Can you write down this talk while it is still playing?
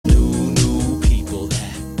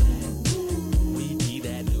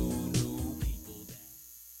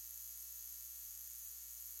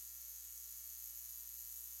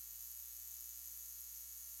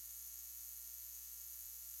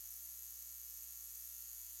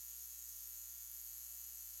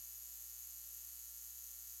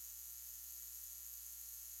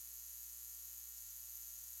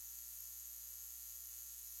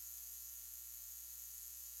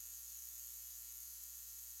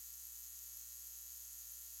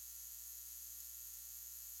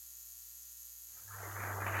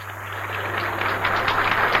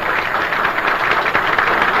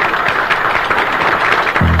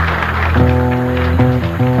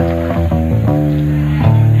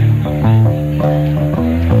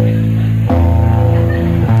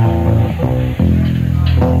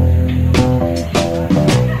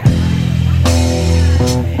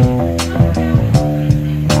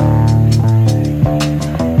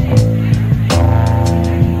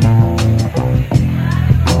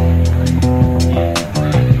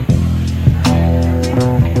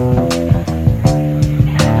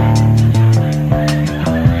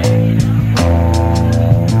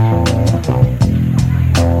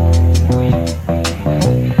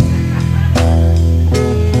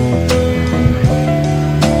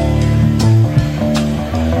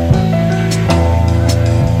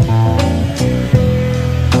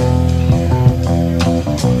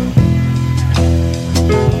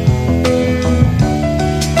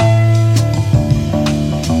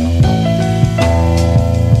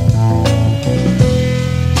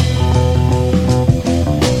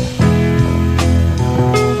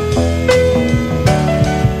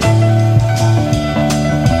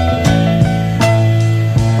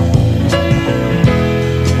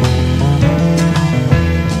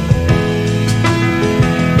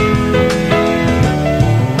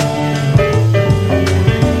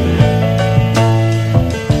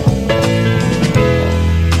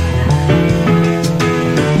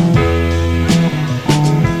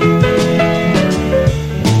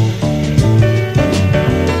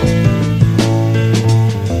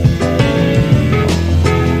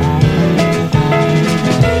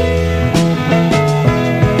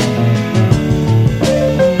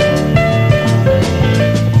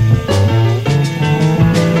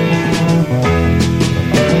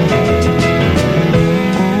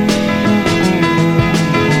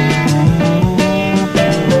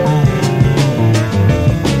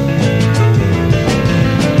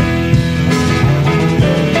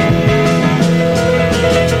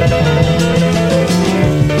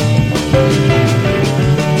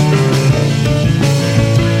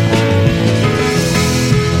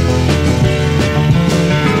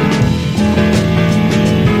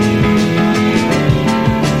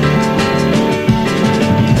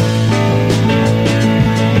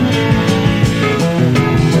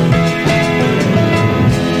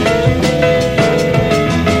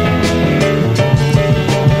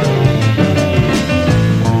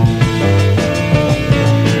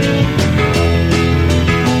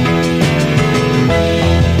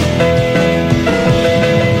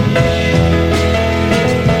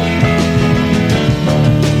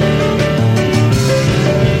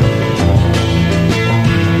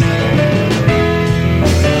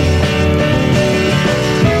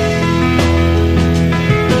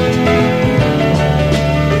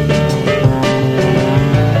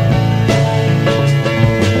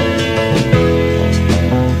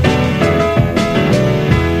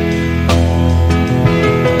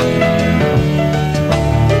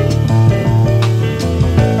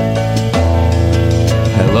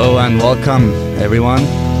and welcome everyone.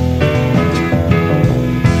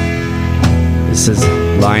 This is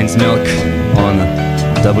Lion's Milk on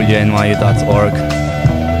WNYU.org.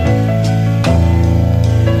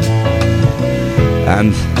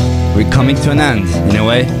 And we're coming to an end, in a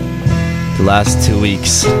way, the last 2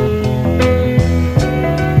 weeks.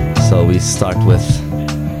 So we start with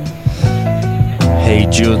Hey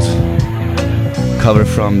Jude, cover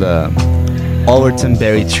from the Overton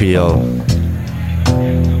Berry Trio.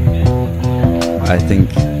 I think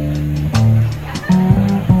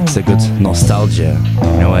it's a good nostalgia,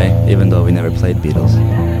 in a way, even though we never played Beatles.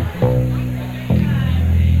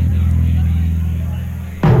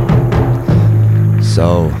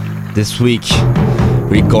 So, this week,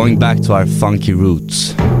 we're going back to our funky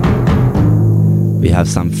roots. We have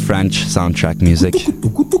some French soundtrack music.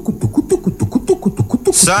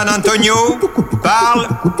 San Antonio parle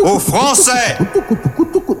aux Français.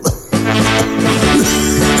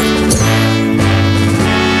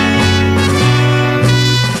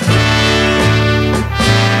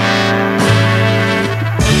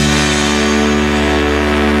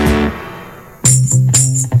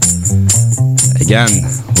 Again,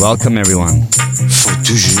 welcome everyone. Faut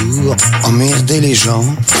toujours emmerder les gens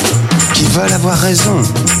qui veulent avoir raison.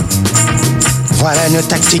 Voilà une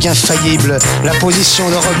tactique infaillible, la position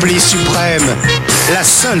de repli suprême. La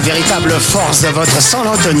seule véritable force de votre San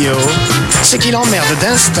Antonio, c'est qu'il emmerde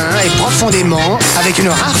d'instinct et profondément, avec une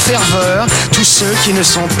rare ferveur, tous ceux qui ne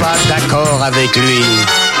sont pas d'accord avec lui.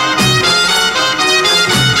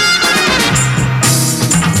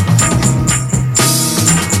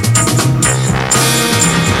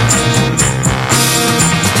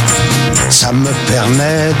 Ça me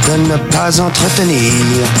permet de ne pas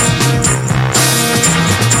entretenir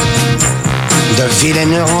de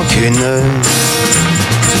vilaines rancunes,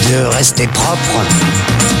 de rester propre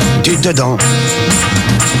du dedans.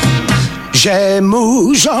 J'aime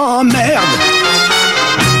ou j'emmerde.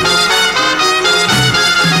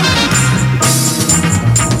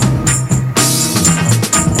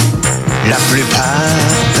 La plupart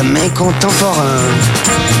de mes contemporains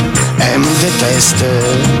aiment ou détestent.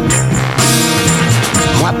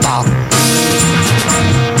 Moi pas.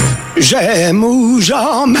 J'aime ou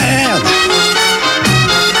j'emmerde.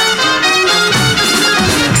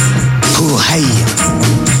 Pour hey,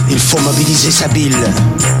 il faut mobiliser sa bile.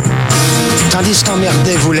 Tandis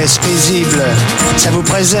qu'emmerder vous laisse paisible, ça vous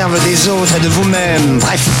préserve des autres et de vous-même.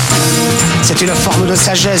 Bref, c'est une forme de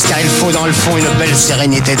sagesse car il faut dans le fond une belle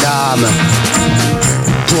sérénité d'âme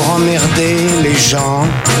pour emmerder les gens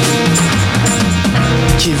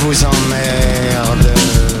qui vous emmerdent.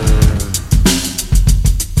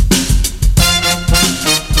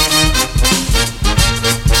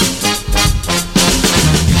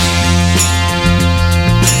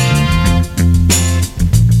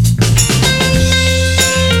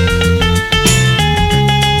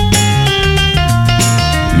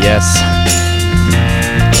 Yes.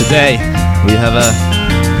 Today we have a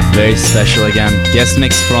very special again guest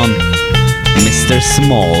mix from Mr.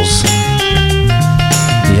 Smalls.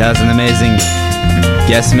 He has an amazing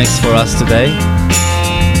guest mix for us today.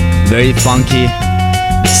 Very funky,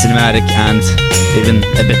 cinematic and even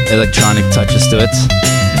a bit electronic touches to it.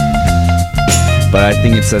 But I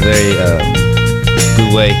think it's a very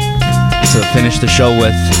good way to finish the show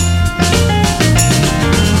with.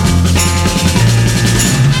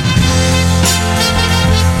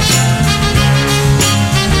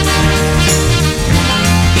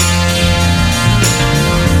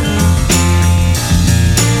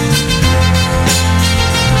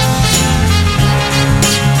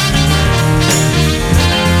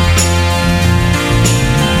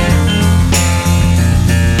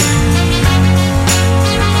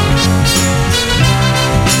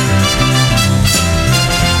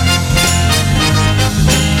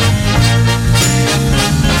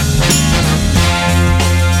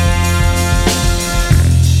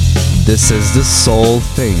 This is The Soul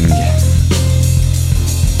Thing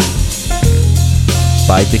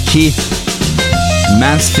by the Keith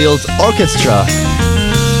Mansfield Orchestra.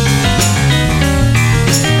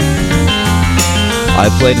 I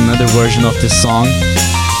played another version of this song,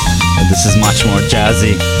 but this is much more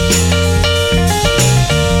jazzy.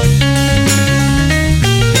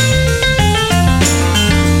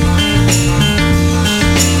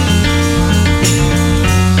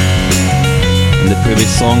 The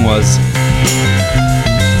previous song was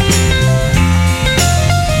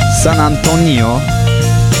San Antonio,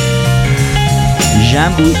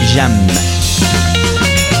 J'aime ou j'aime.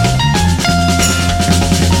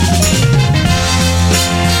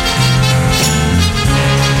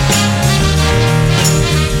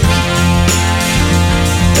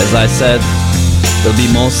 As I said, it'll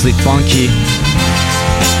be mostly funky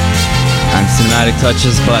and cinematic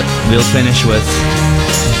touches, but we'll finish with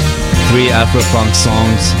 3 Afro-punk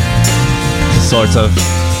songs to sort of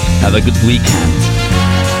have a good weekend.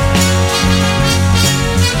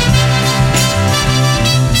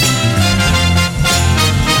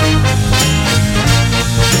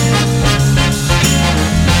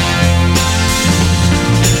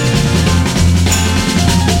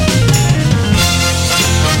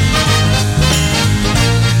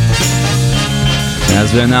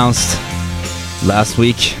 As we announced last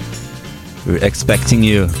week, we're expecting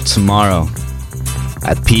you tomorrow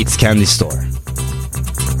at Pete's Candy Store.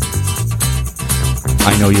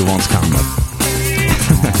 I know you won't come, but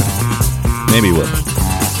maybe you will.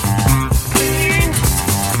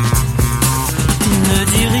 Ne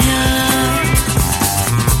dis rien,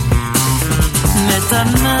 mets ta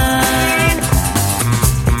main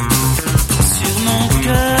sur mon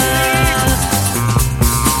cœur.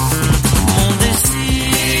 Mon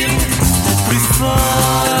désir est plus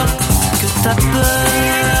fort que ta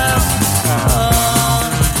peur.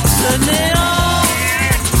 Le néant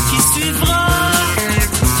qui suivra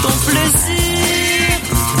ton plaisir,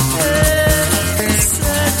 et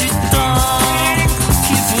c'est du temps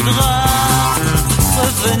qui voudra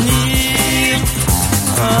revenir.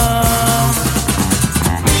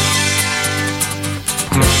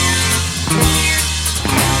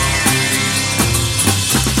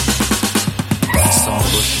 Sans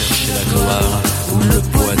rechercher la gloire ou le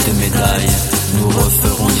poids des médailles, nous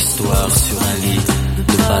referons l'histoire sur un lit de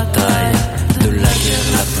bataille. De la guerre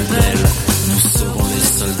la plus belle, nous serons les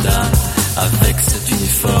soldats avec cet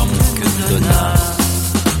uniforme que nous donna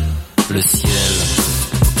le ciel.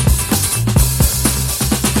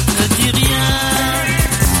 Ne dis rien,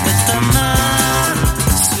 mets ta main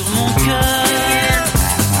sur mon cœur.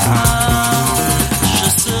 Je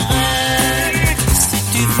serai, si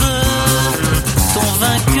tu veux, ton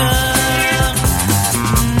vainqueur.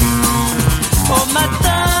 Au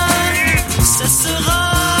matin, cessera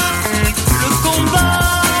le combat.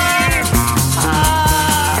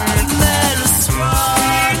 Mais le soir,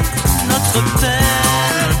 notre paix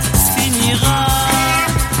finira.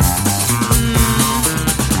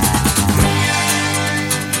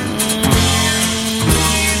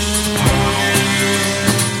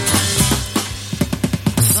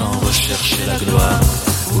 Sans rechercher la gloire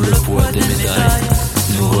ou le poids des médailles,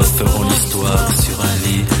 nous referons l'histoire sur un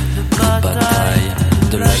lit de bataille.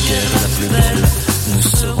 De la guerre la plus belle, nous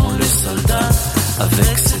serons les soldats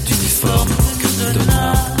avec cet uniforme que nous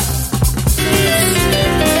donna le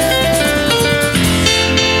ciel.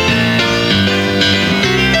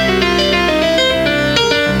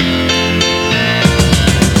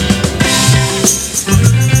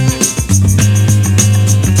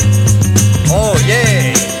 Oh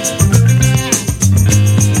yeah!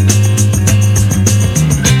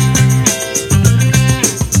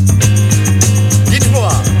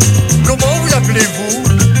 Dites-moi, comment vous appelez-vous?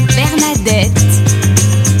 Bernadette.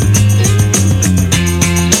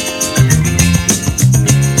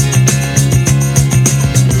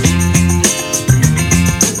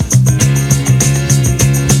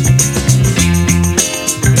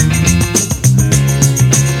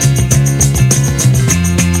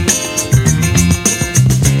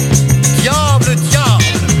 Diable,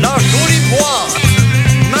 la jolie boîte!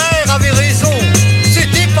 Mère avait raison,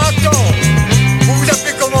 c'était pas tant! Vous vous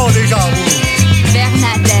appelez comment déjà, vous?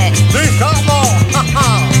 Bernadette. C'est charmant! Ha, ha.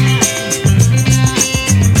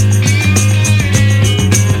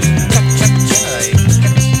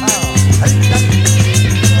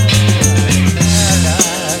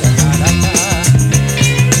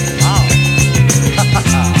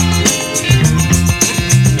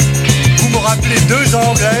 Vous me rappelez 2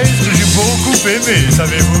 Anglaises que j'ai beaucoup aimées,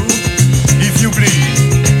 savez-vous? If you please.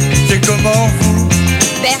 C'est comment vous?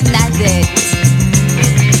 Bernadette.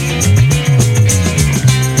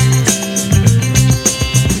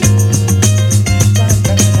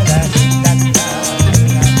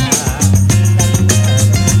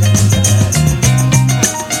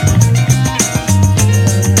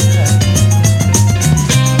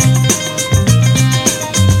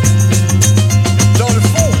 Dans le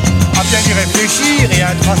fond, à bien y réfléchir et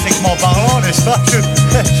intrinsèquement parlant, n'est-ce pas?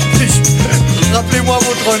 Rappelez-moi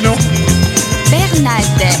votre nom.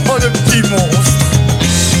 Bernadette. Oh, le petit monstre.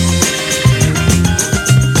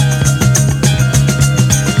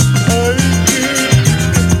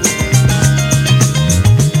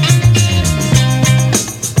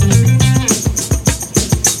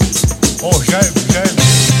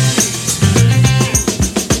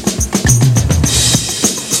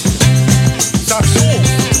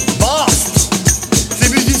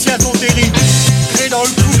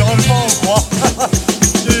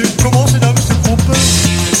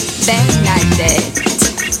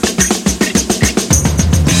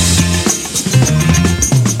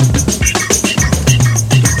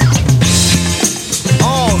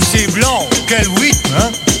 quel rythme,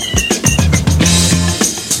 hein?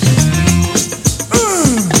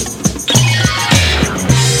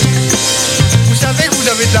 Vous savez que vous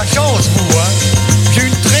avez de la chance, vous, hein? J'ai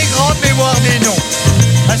une très grande mémoire des noms.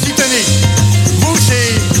 Ah si, tenez, vous,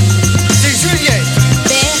 c'est Juliette.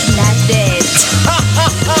 Bernadette.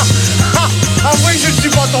 Ah oui, je ne suis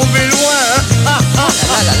pas tombé loin, hein?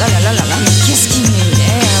 Mais qu'est-ce qui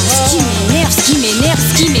m'énerve? Ce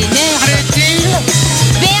qui m'énerve. Plaît-il?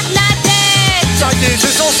 Bernadette. Ça y est, ce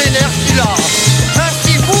sont ses nerfs qu'il a.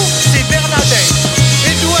 Ainsi vous, c'est Bernadette.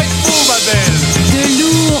 Et d'où êtes-vous, ma belle? De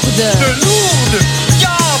Lourdes. De Lourdes.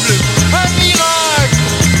 Diable, un miracle.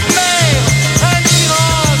 Mère, un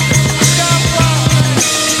miracle. Viens voir.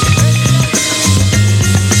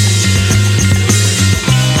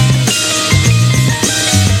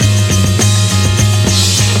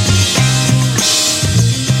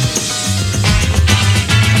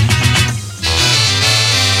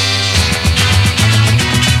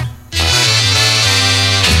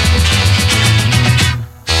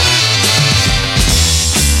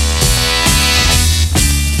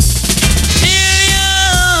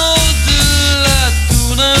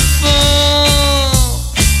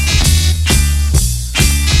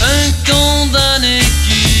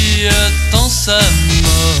 Sa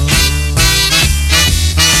mort.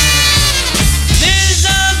 Mais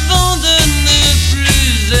avant de ne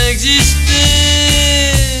plus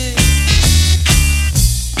exister,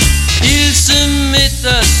 il se met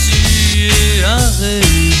à suer, à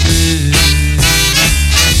rêver.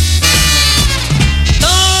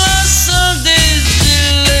 Dans la salle des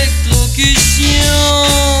électrocutions,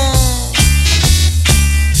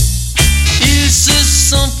 il se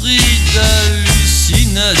sent pris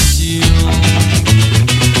d'hallucinations.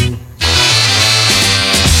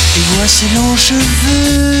 Ses longs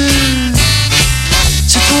cheveux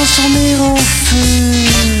se transformer en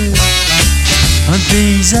feu, un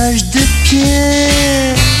paysage de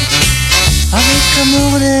pierre avec la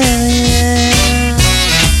mort derrière.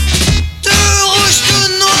 Tout rouge, tout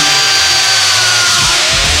noir.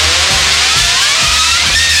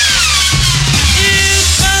 Il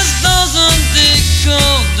passe dans un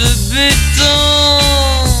décor de béton,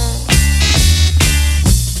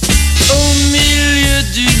 au milieu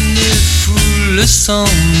d'une foule sans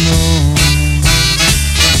nom,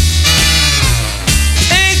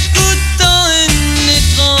 écoutant une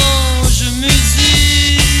étrange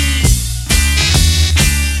musique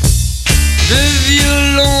de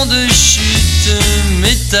violon de chute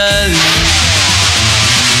métallique.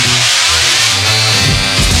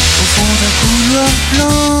 Au fond d'un couloir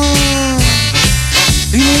blanc,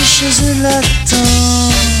 une chaise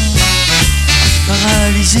l'attend,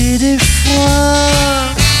 paralysée d'effroi.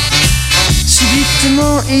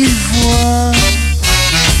 Subitement il voit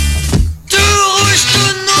Tout rouge,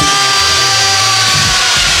 tout noir.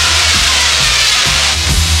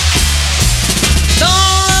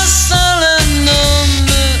 Dans la salle, un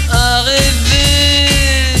homme a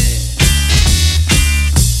rêvé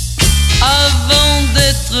avant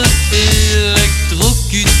d'être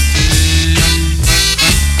électrocuté.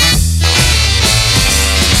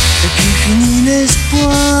 et puis fini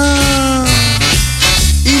l'espoir.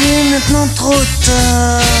 Il est maintenant trop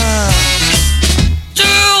tard. Tout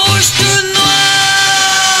rouge, tout noir.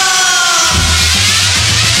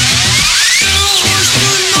 Tout rouge,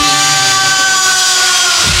 tout noir.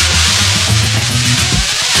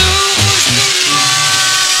 Tout rouge, tout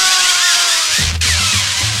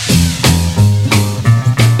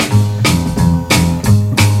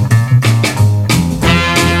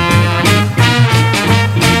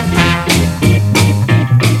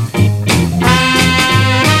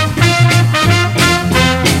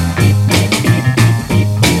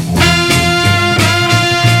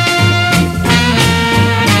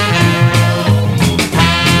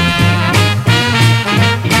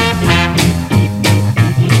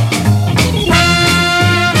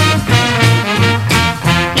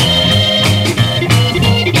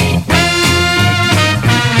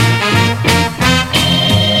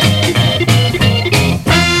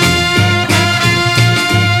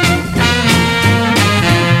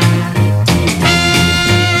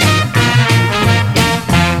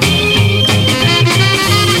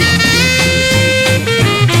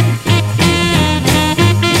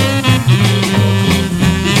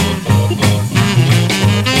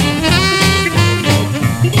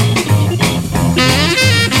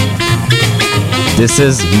This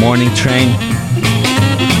is Morning Train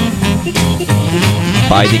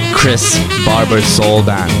by the Chris Barber Soul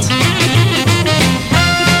Band.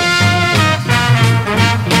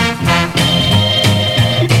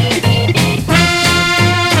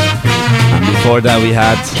 And before that we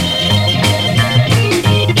had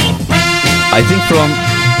I think from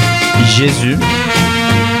Jésus,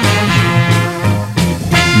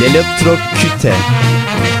 l'électrocuté,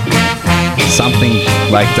 something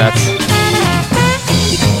like that.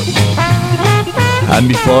 And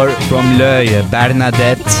before from L'Œil,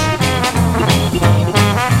 Bernadette,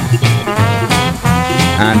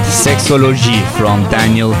 and Sexologie from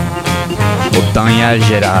Daniel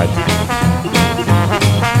Gérard.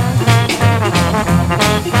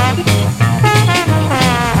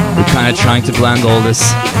 We're kind of trying to blend all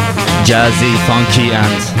this jazzy, funky,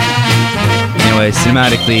 and anyway,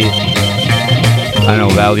 cinematically, I don't know,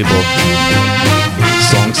 valuable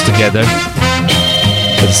songs together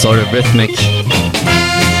with a sort of rhythmic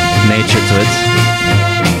nature to it.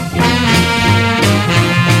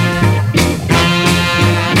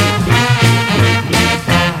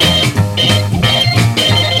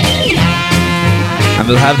 And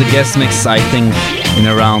we'll have the guest mix, I think, in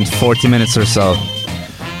around 40 minutes or so.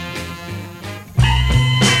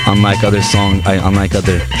 Unlike other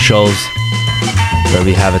shows where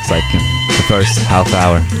we have it like the first half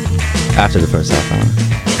hour, after the first half hour.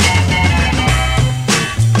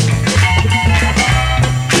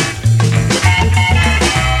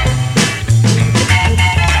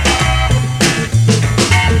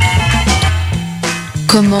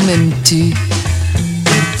 Comment m'aimes-tu?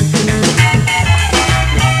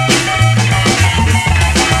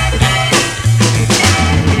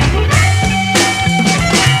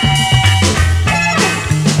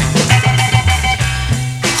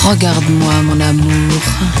 Regarde-moi, mon amour.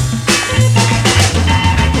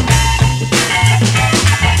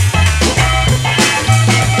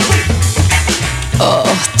 Oh,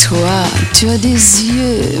 toi, tu as des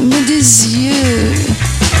yeux, mais des yeux.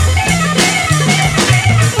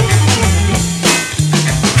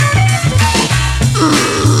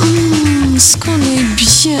 Ce qu'on est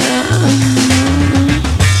bien.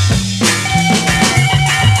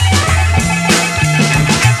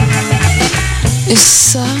 Et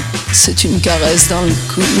ça, c'est une caresse dans le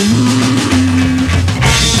cou.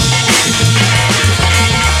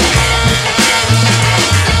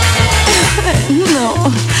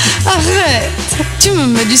 Non, arrête. Tu me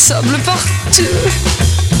mets du sable partout.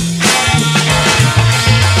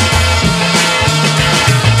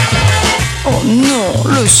 Oh non,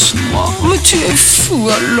 laisse-moi. Mais tu es fou,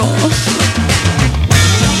 allons.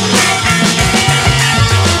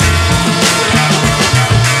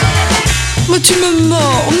 Mais tu me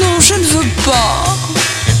mords. Non, je ne veux pas.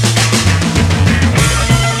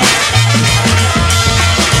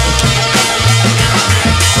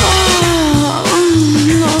 Oh,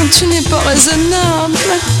 non, tu n'es pas raisonnable.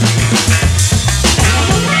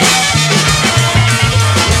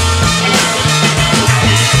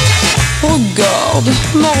 Regarde,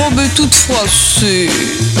 ma robe est toute froissée.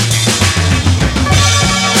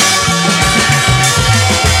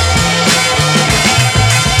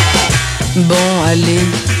 Bon, allez,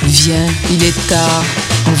 viens, il est tard,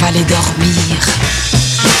 on va aller dormir.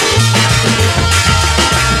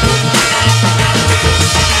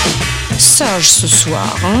 Sage ce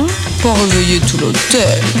soir, hein? Pas réveiller tout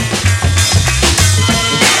l'hôtel.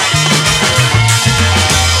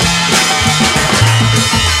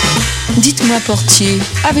 Dites-moi, portier,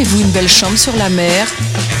 avez-vous une belle chambre sur la mer?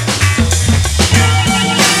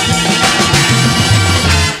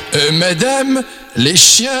 Madame, les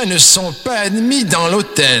chiens ne sont pas admis dans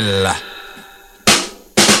l'hôtel.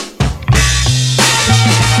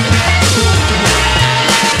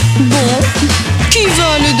 Bon, qui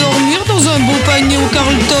va aller dormir dans un beau panier au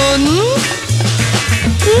Carlton?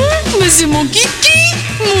 Mais c'est mon kiki,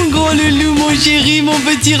 mon gros loulou, mon chéri, mon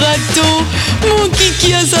petit raton, mon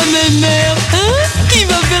kiki à sa mère, hein? Qui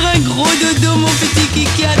va faire un gros dodo, mon petit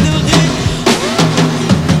kiki adoré.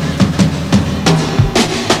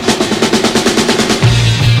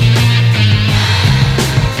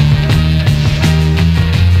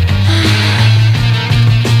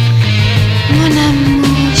 Mon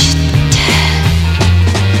amour, je t'aime.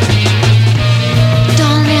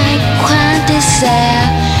 Dans les coins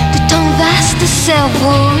déserts de ton vaste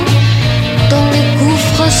cerveau, dans les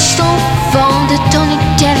gouffres sans fond de ton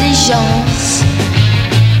intelligence,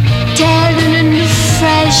 tel une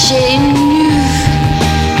naufragée nue,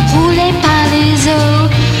 roulée par les eaux,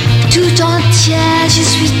 tout entière, je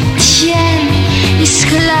suis tienne,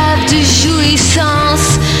 esclave de jouissance.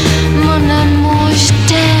 Mon amour, je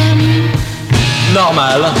t'aime.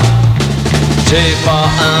 Normal. J'ai pas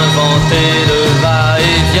inventé de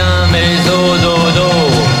va-et-vient, mais dodo.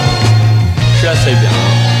 Je suis assez bien.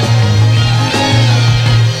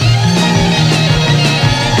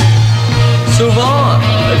 Souvent,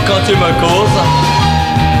 quand tu me causes,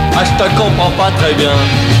 je te comprends pas très bien.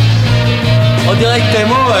 On dirait que tes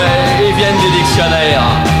mots, ils viennent du dictionnaire.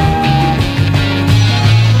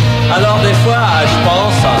 Alors des fois, je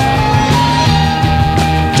pense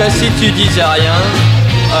que si tu disais rien,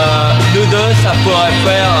 nous deux, ça pourrait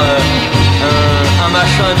faire un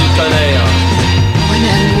machin du tonnerre. Mon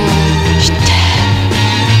amour, je t'aime.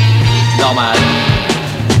 Normal.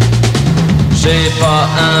 J'ai pas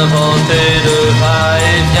inventé de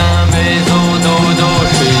va-et-vient, mais oh dodo,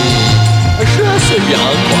 je suis assez bien,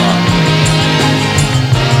 quoi.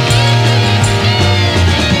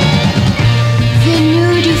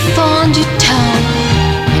 Venu du fond du temps,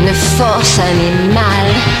 une force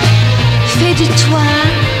animale fait de toi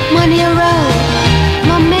mon héros,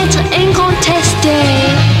 mon maître incontesté.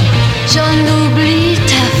 J'en oublie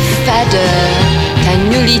ta fadeur, ta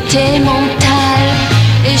nullité mentale,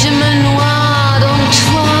 et je me noie dans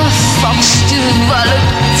toi, force de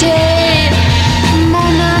volonté.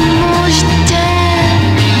 Mon amour, je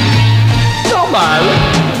t'aime. Normal.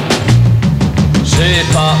 J'ai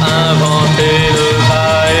pas inventé le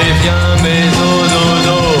va-et-vient, mais oh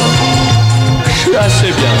dodo, je suis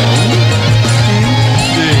assez bien.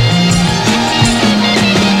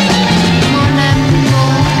 Mon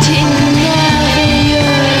amour, t'es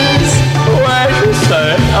merveilleuse. Ouais, je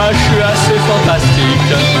sais, je suis assez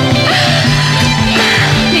fantastique.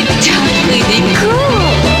 Mais t'as pris des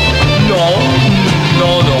cours. Non,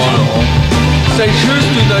 non, non, non. C'est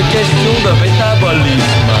juste une question de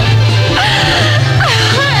métabolisme.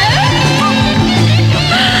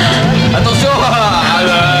 Attention, on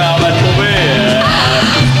va tomber.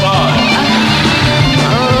 Pousse pas.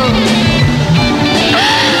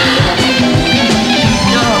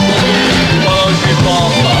 Tiens, pendant que j'y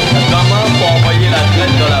pense, ta main pour envoyer la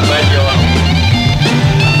traîne dans la bagnole.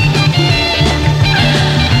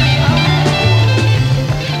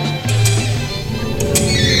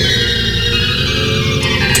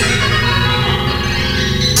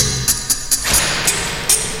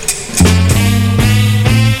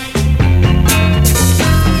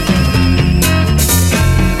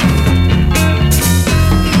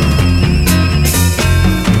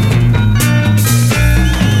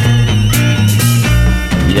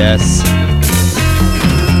 Yes.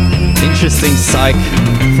 Interesting psych,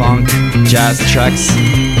 funk, jazz tracks.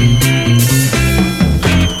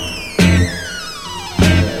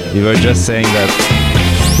 You were just saying that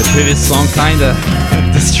the previous song kinda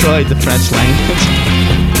destroyed the French language.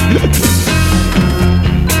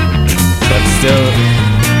 But still,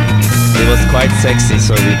 it was quite sexy,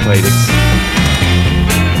 so we played it.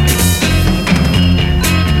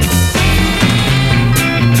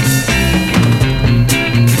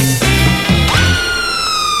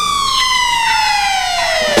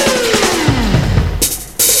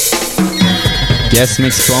 Guest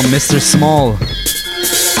mix from Mr. Small,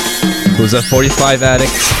 who's a 45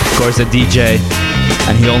 addict, of course a DJ,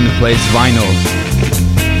 and he only plays vinyl.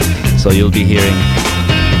 So you'll be hearing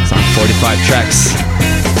some 45 tracks.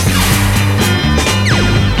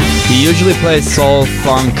 He usually plays soul,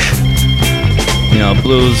 funk,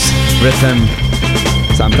 blues, rhythm,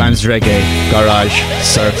 sometimes reggae, garage,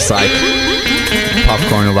 surf, psych,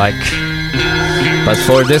 popcorn alike. But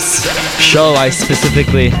for this show I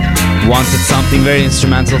specifically wanted something very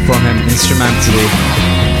instrumental from him, instrumentally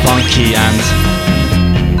funky and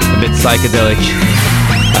a bit psychedelic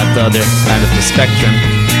at the other end of the spectrum.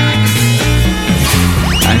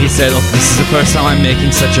 And he said, oh, this is the first time I'm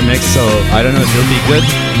making such a mix, so I don't know if it'll be good,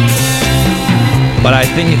 but I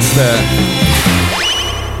think it's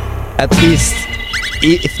at least,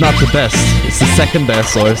 if not the best, it's the second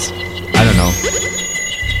best, or I don't know.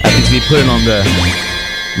 At least we put it on the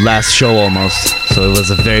last show almost, so it was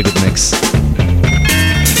a very good mix.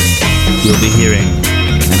 You'll be hearing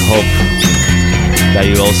and hope that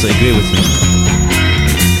you also agree with me.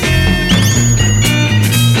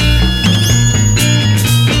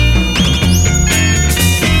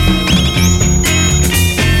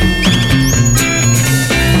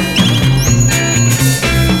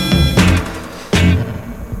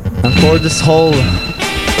 And for this whole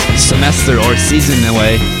semester or season in a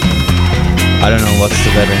way, I don't know what's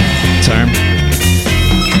the better term,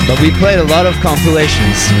 but we played a lot of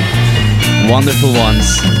compilations, wonderful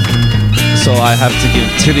ones, so I have to give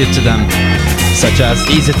tribute to them, such as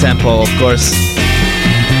Easy Tempo, of course,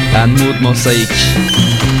 and Mood Mosaic.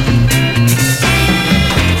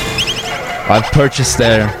 I've purchased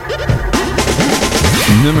their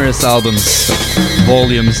numerous albums,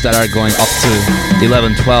 volumes that are going up to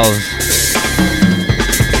 11, 12,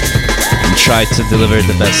 and try to deliver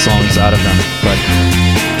the best songs out of them. But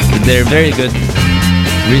they're very good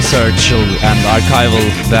research and archival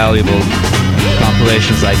valuable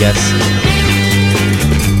compilations, I guess.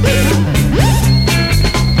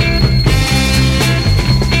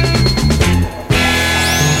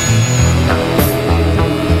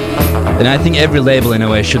 And I think every label in a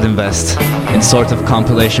way should invest in sort of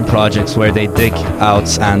compilation projects where they dig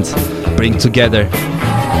out and bring together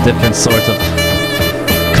different sort of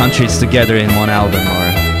countries together in one album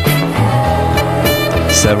or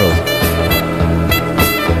several.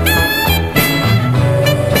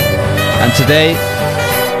 And today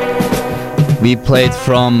we played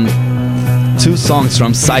from 2 songs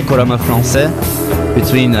from Psychorama Français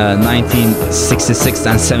between 1966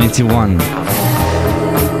 and 71.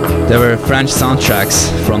 There were French soundtracks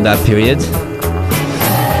from that period.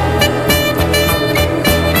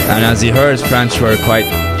 And as you heard, French were quite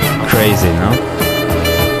crazy, no?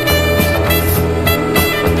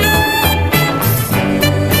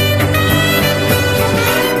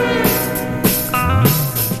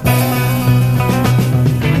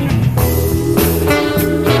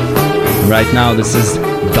 Right now, this is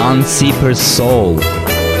Don Sieper's Soul.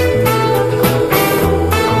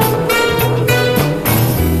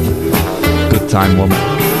 Good time, woman.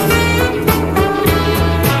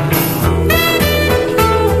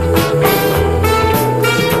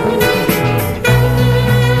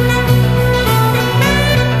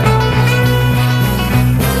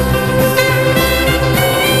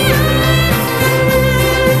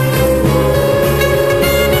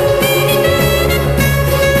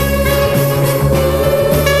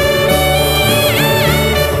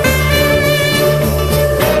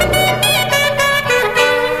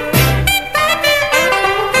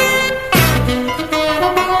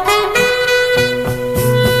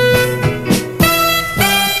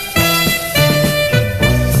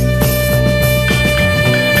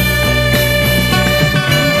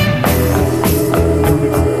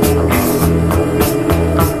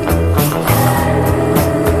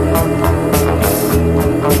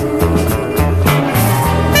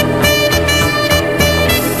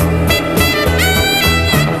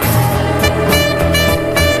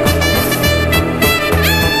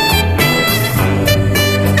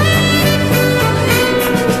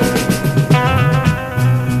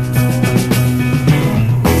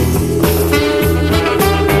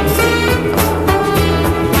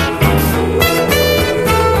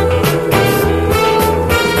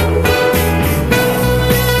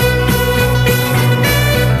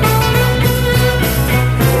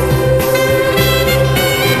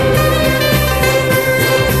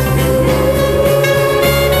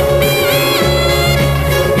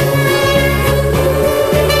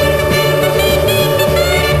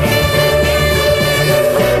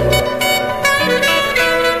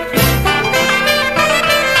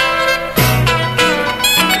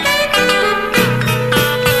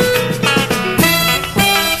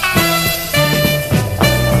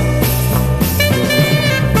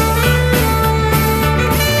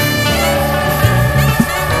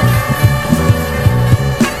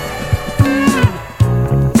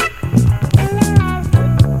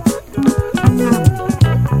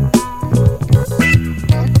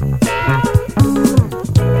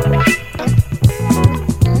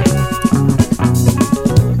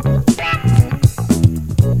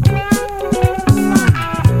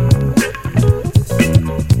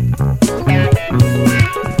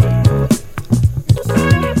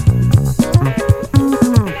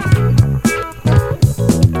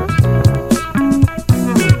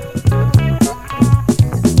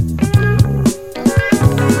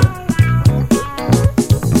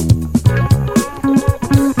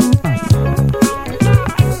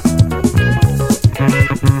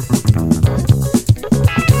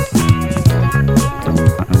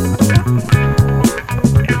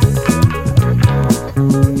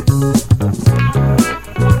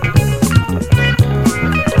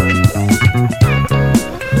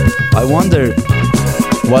 wonder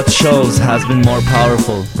what shows has been more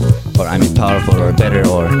powerful, or I mean powerful or better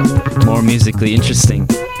or more musically interesting,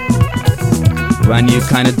 when you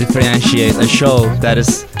kind of differentiate a show that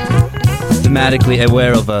is thematically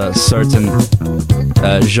aware of a certain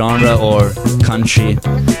genre or country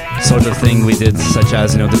sort of thing we did, such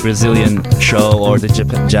as, you know, the Brazilian show or the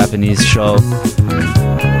Japanese show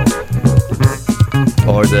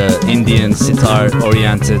or the Indian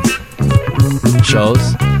sitar-oriented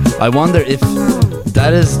shows. I wonder if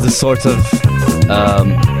that is the sort of,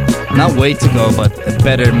 not way to go, but a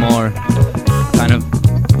better, more kind of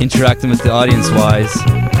interacting with the audience-wise,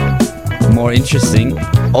 more interesting,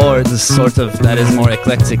 or the sort of that is more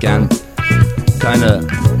eclectic and kind of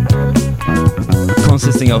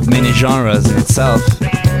consisting of many genres in itself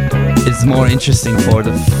is more interesting for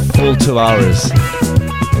the full 2 hours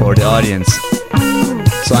for the audience.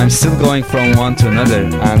 So I'm still going from one to another,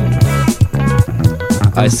 and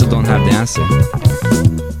I still don't have the answer.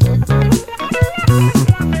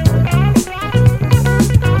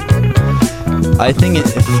 I think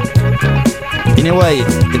in a way,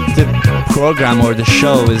 if the program or the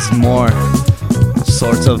show is more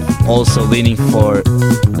sort of also leaning for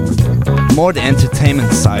more the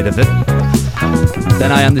entertainment side of it,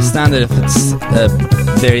 then I understand that if it's a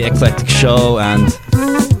very eclectic show and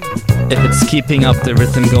if it's keeping up the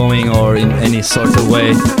rhythm going or in any sort of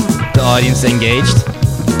way the audience engaged,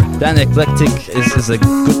 then eclectic is a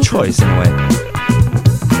good choice in a way.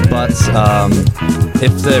 But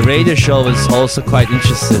if the radio show is also quite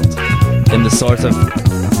interested in the sort of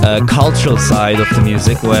cultural side of the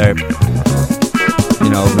music, where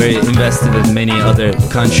very invested in many other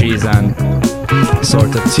countries and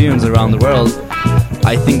sort of tunes around the world,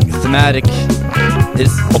 I think thematic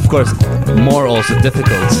is of course more also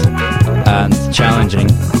difficult and challenging,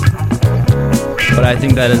 but I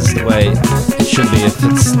think that is the way it should be if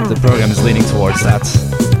the program is leaning towards that.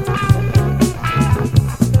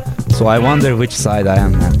 So I wonder which side I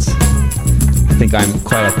am at. I think I'm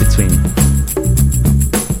quite at between.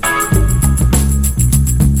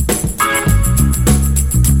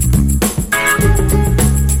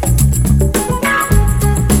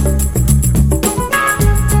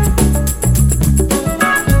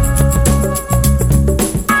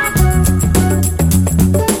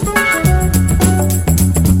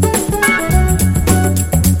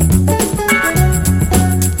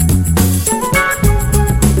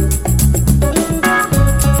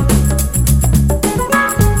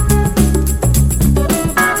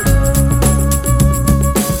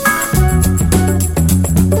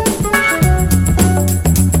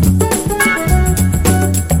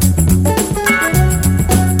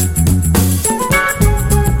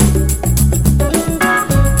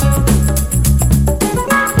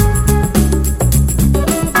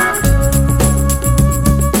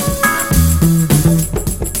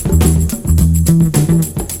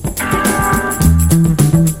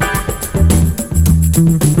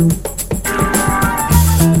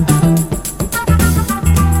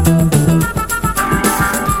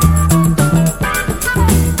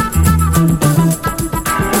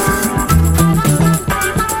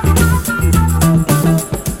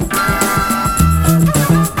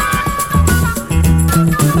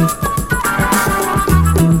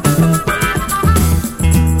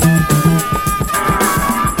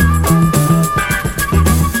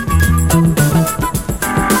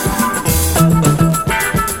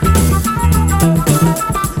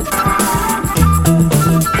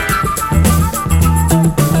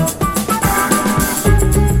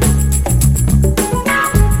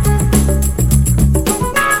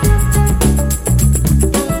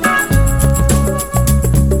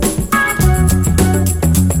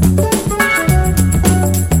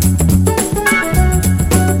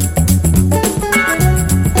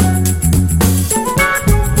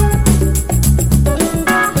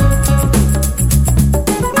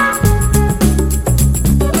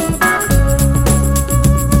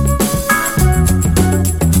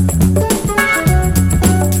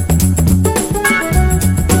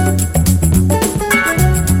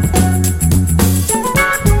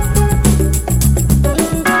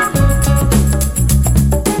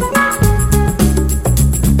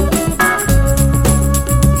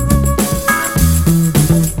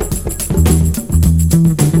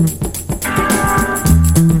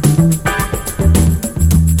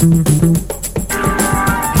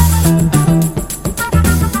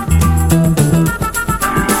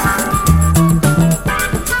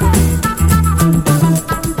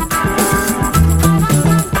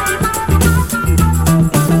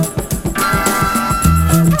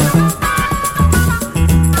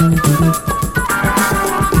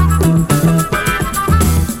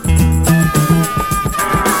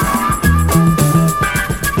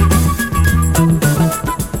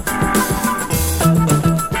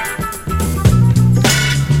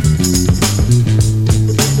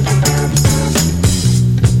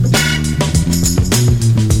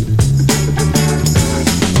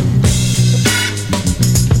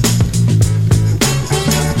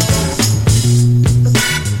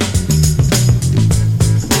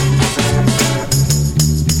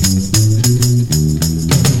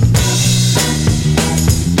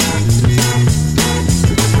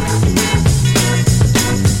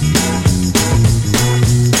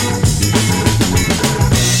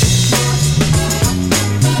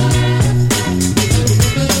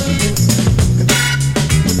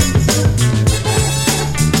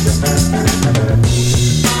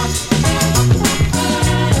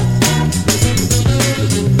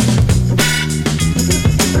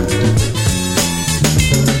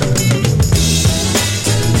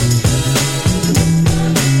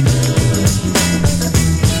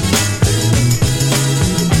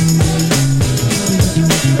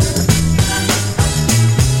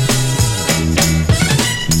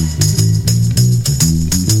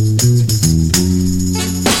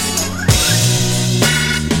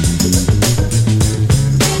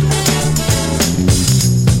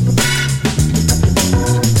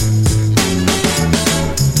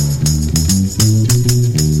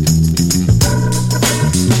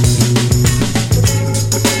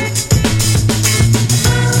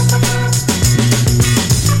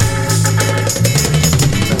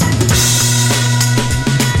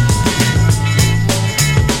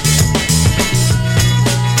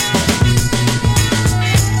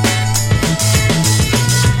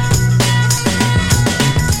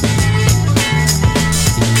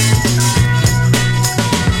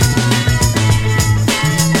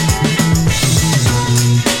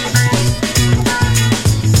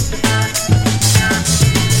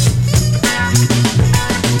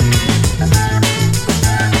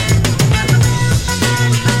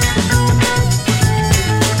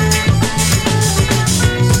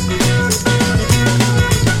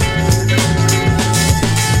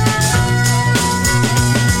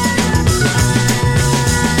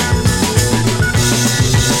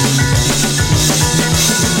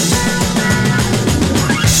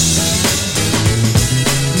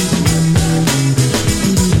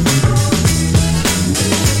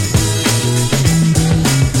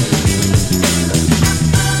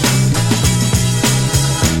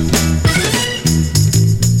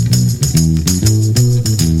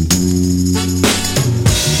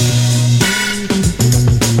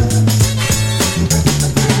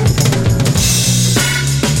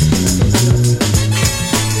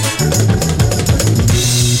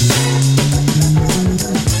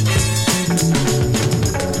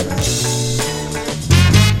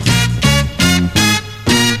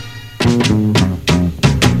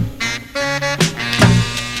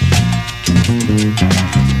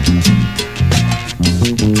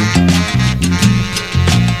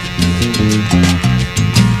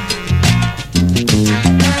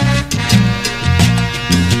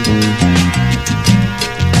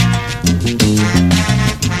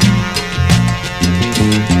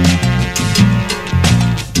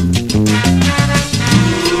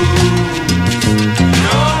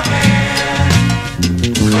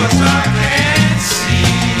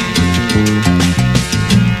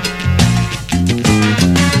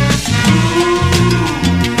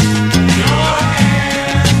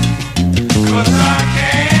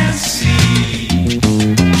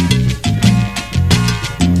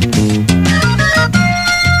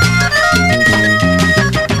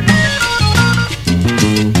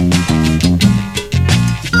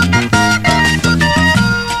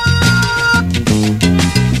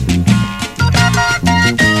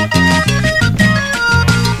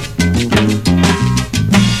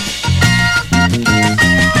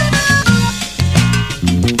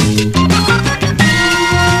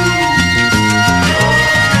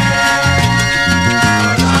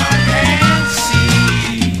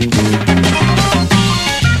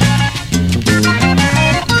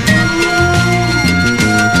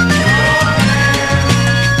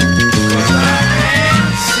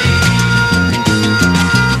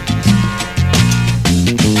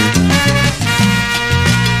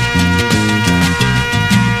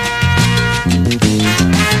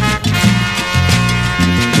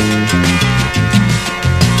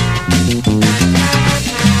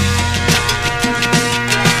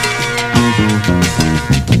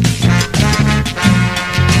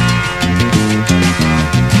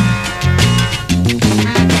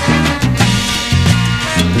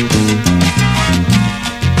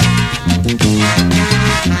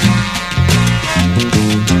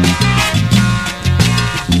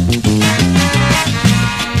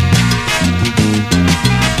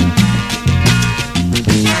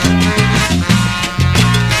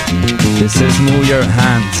 This is Move Your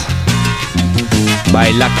Hand by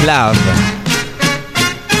La Clave.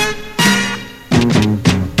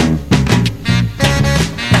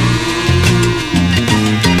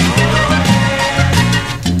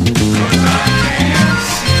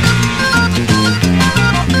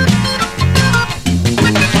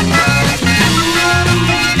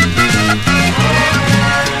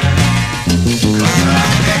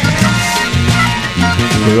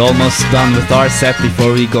 We're almost done with our set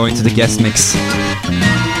before we go into the guest mix.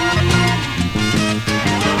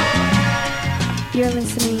 You're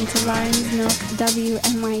listening to Lion's Milk,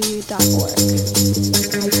 WNYU.org.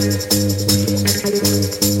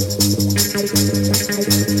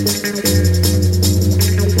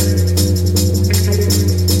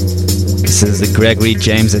 This is the Gregory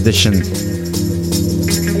James edition.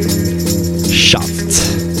 Shaft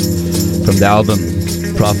from the album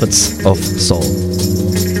Prophets of Soul.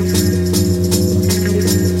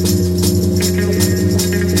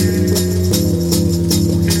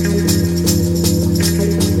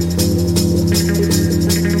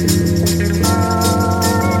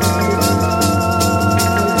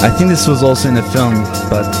 I think this was also in a film,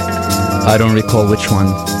 but I don't recall which one.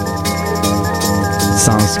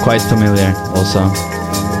 Sounds quite familiar also.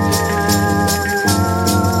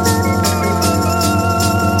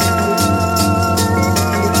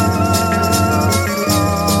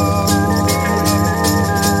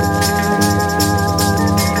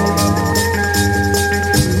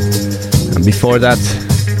 And before that,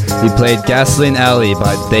 we played Gasoline Alley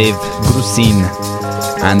by Dave Grusin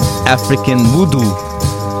and African Voodoo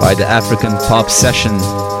by the African Pop Session,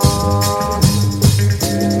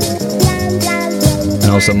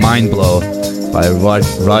 and also Mind Blow by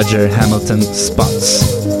Roger Hamilton Spots.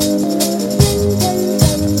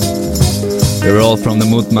 They were all from the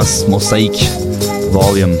Mutmas Mosaic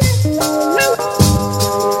volume.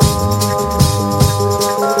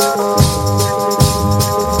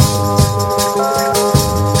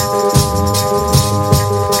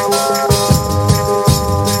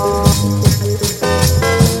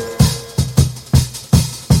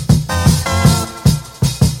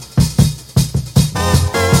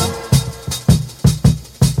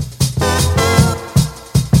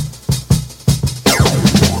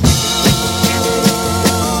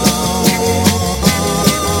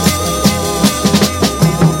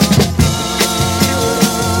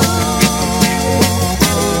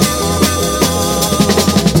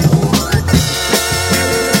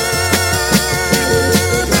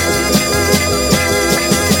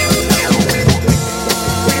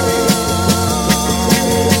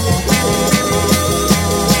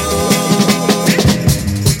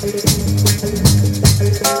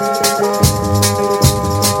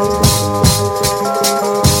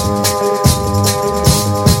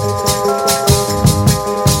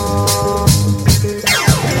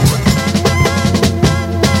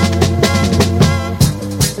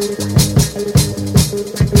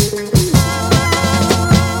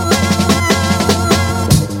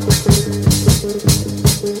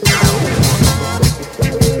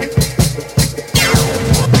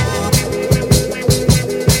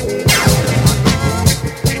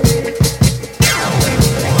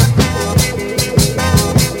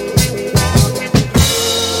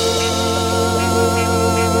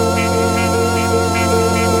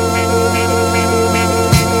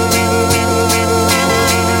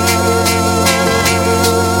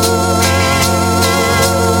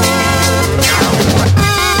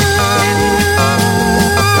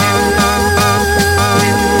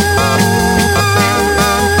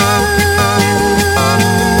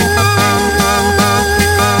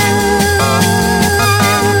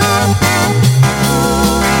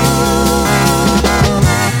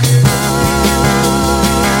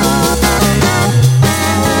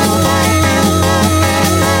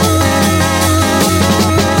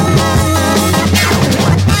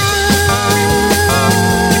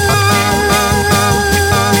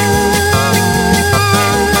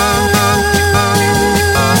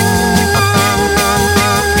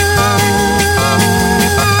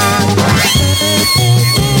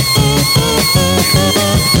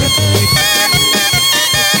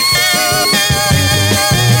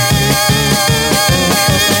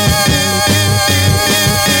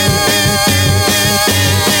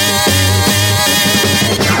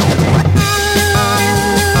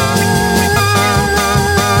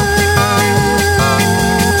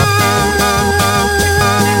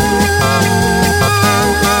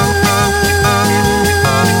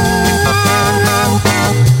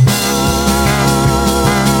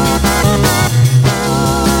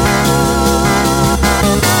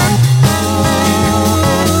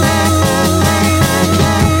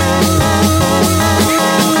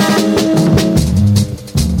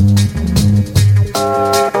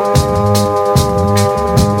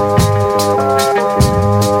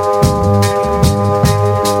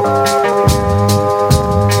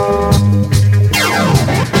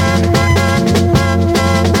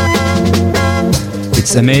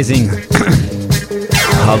 It's amazing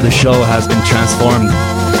how the show has been transformed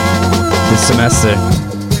this semester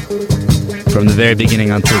from the very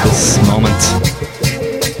beginning until this moment.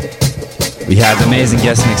 We had amazing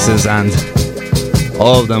guest mixes and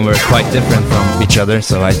all of them were quite different from each other,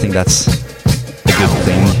 so I think that's a good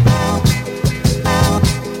thing.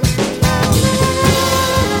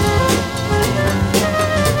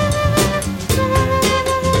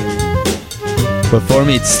 But for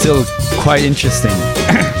me it's still quite interesting.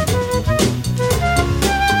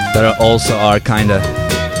 There also are kinda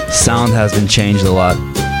sound has been changed a lot.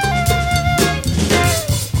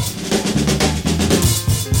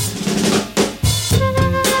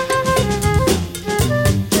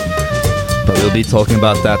 But we'll be talking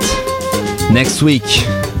about that next week.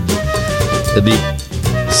 It'll be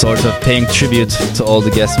sort of paying tribute to all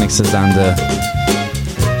the guest mixes and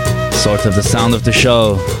sort of the sound of the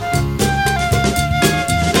show.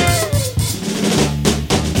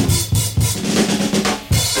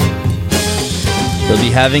 We'll be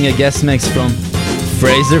having a guest mix from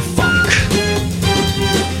Fraser Funk.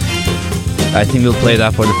 I think we'll play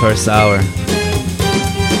that for the first hour.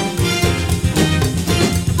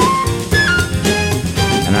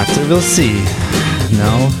 And after we'll see.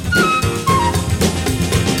 No?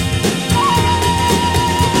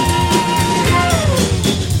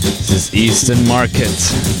 This is Eastern Market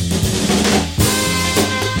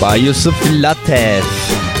by Yusuf Lateef.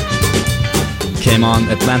 Came on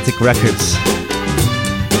Atlantic Records.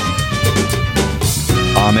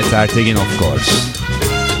 Ahmet Ertegin, of course.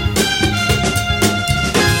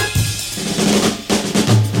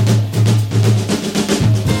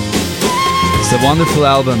 It's a wonderful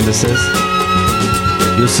album, this is.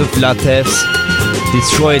 Yusuf Lateef's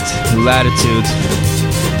Detroit Latitude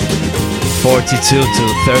 42 to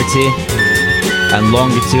 30 and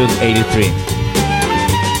Longitude 83.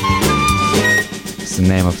 It's the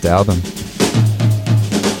name of the album.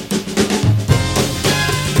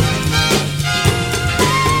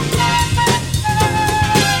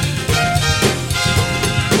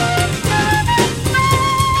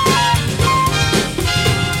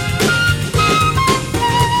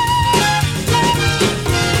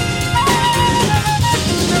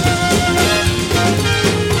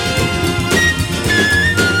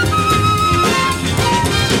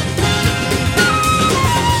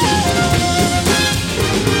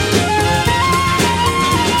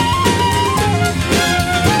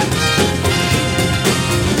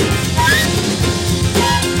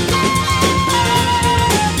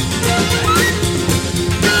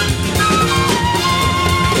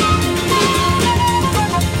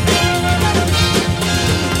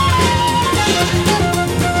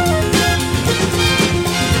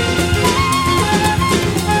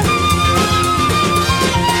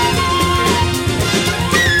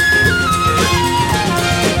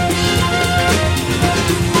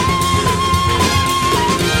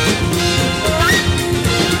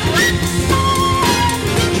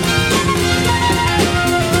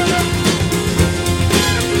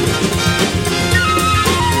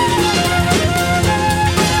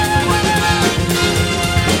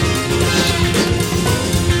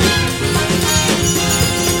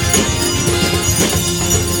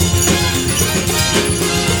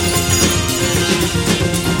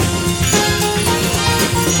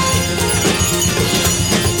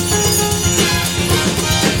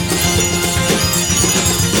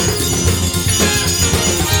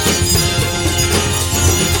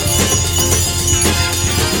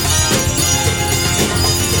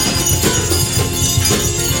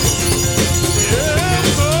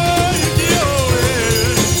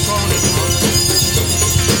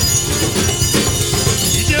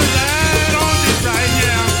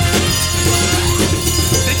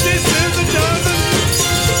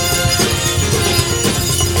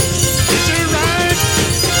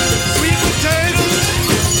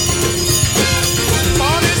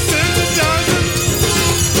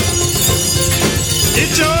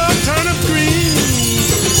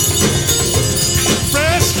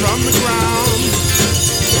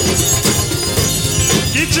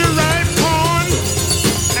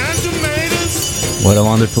 What a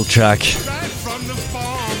wonderful track.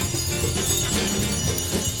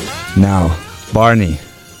 Now, Barney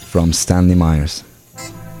from Stanley Myers.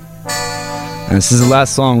 And this is the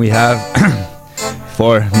last song we have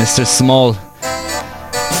for Mr. Small.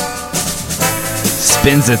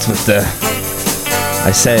 Spins it with the,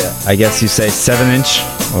 I guess you say 7-inch,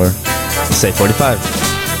 or you say 45.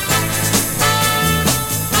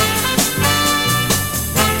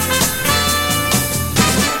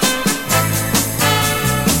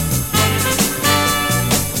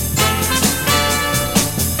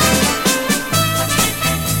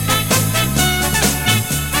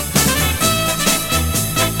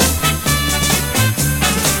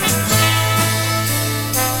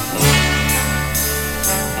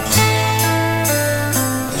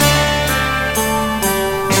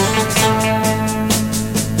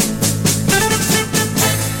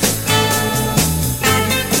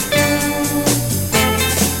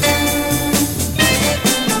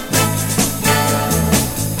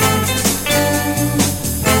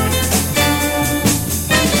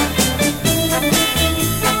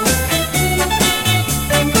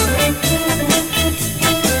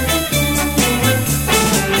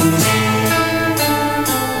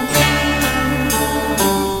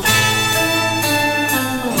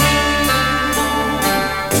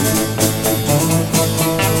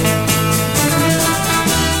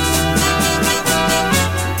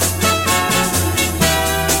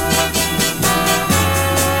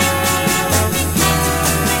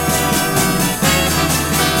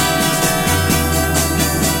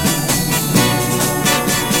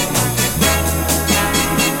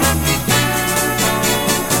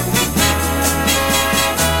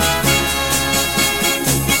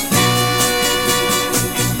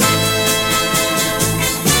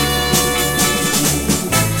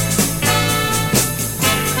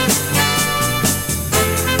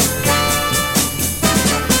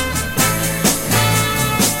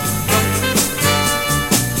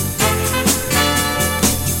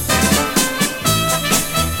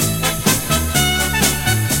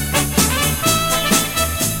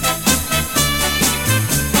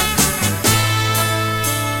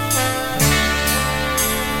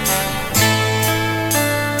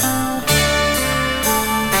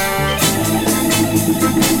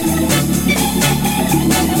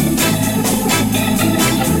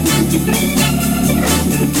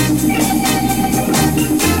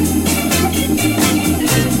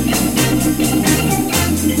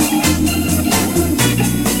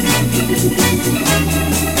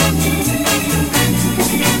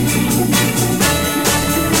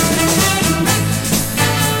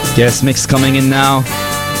 Guest mix coming in now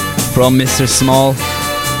from Mr. Small.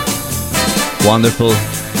 Wonderful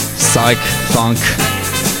psych funk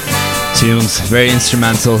tunes, very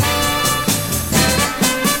instrumental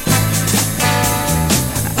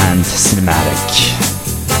and cinematic.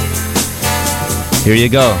 Here you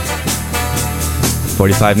go.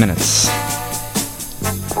 45 minutes.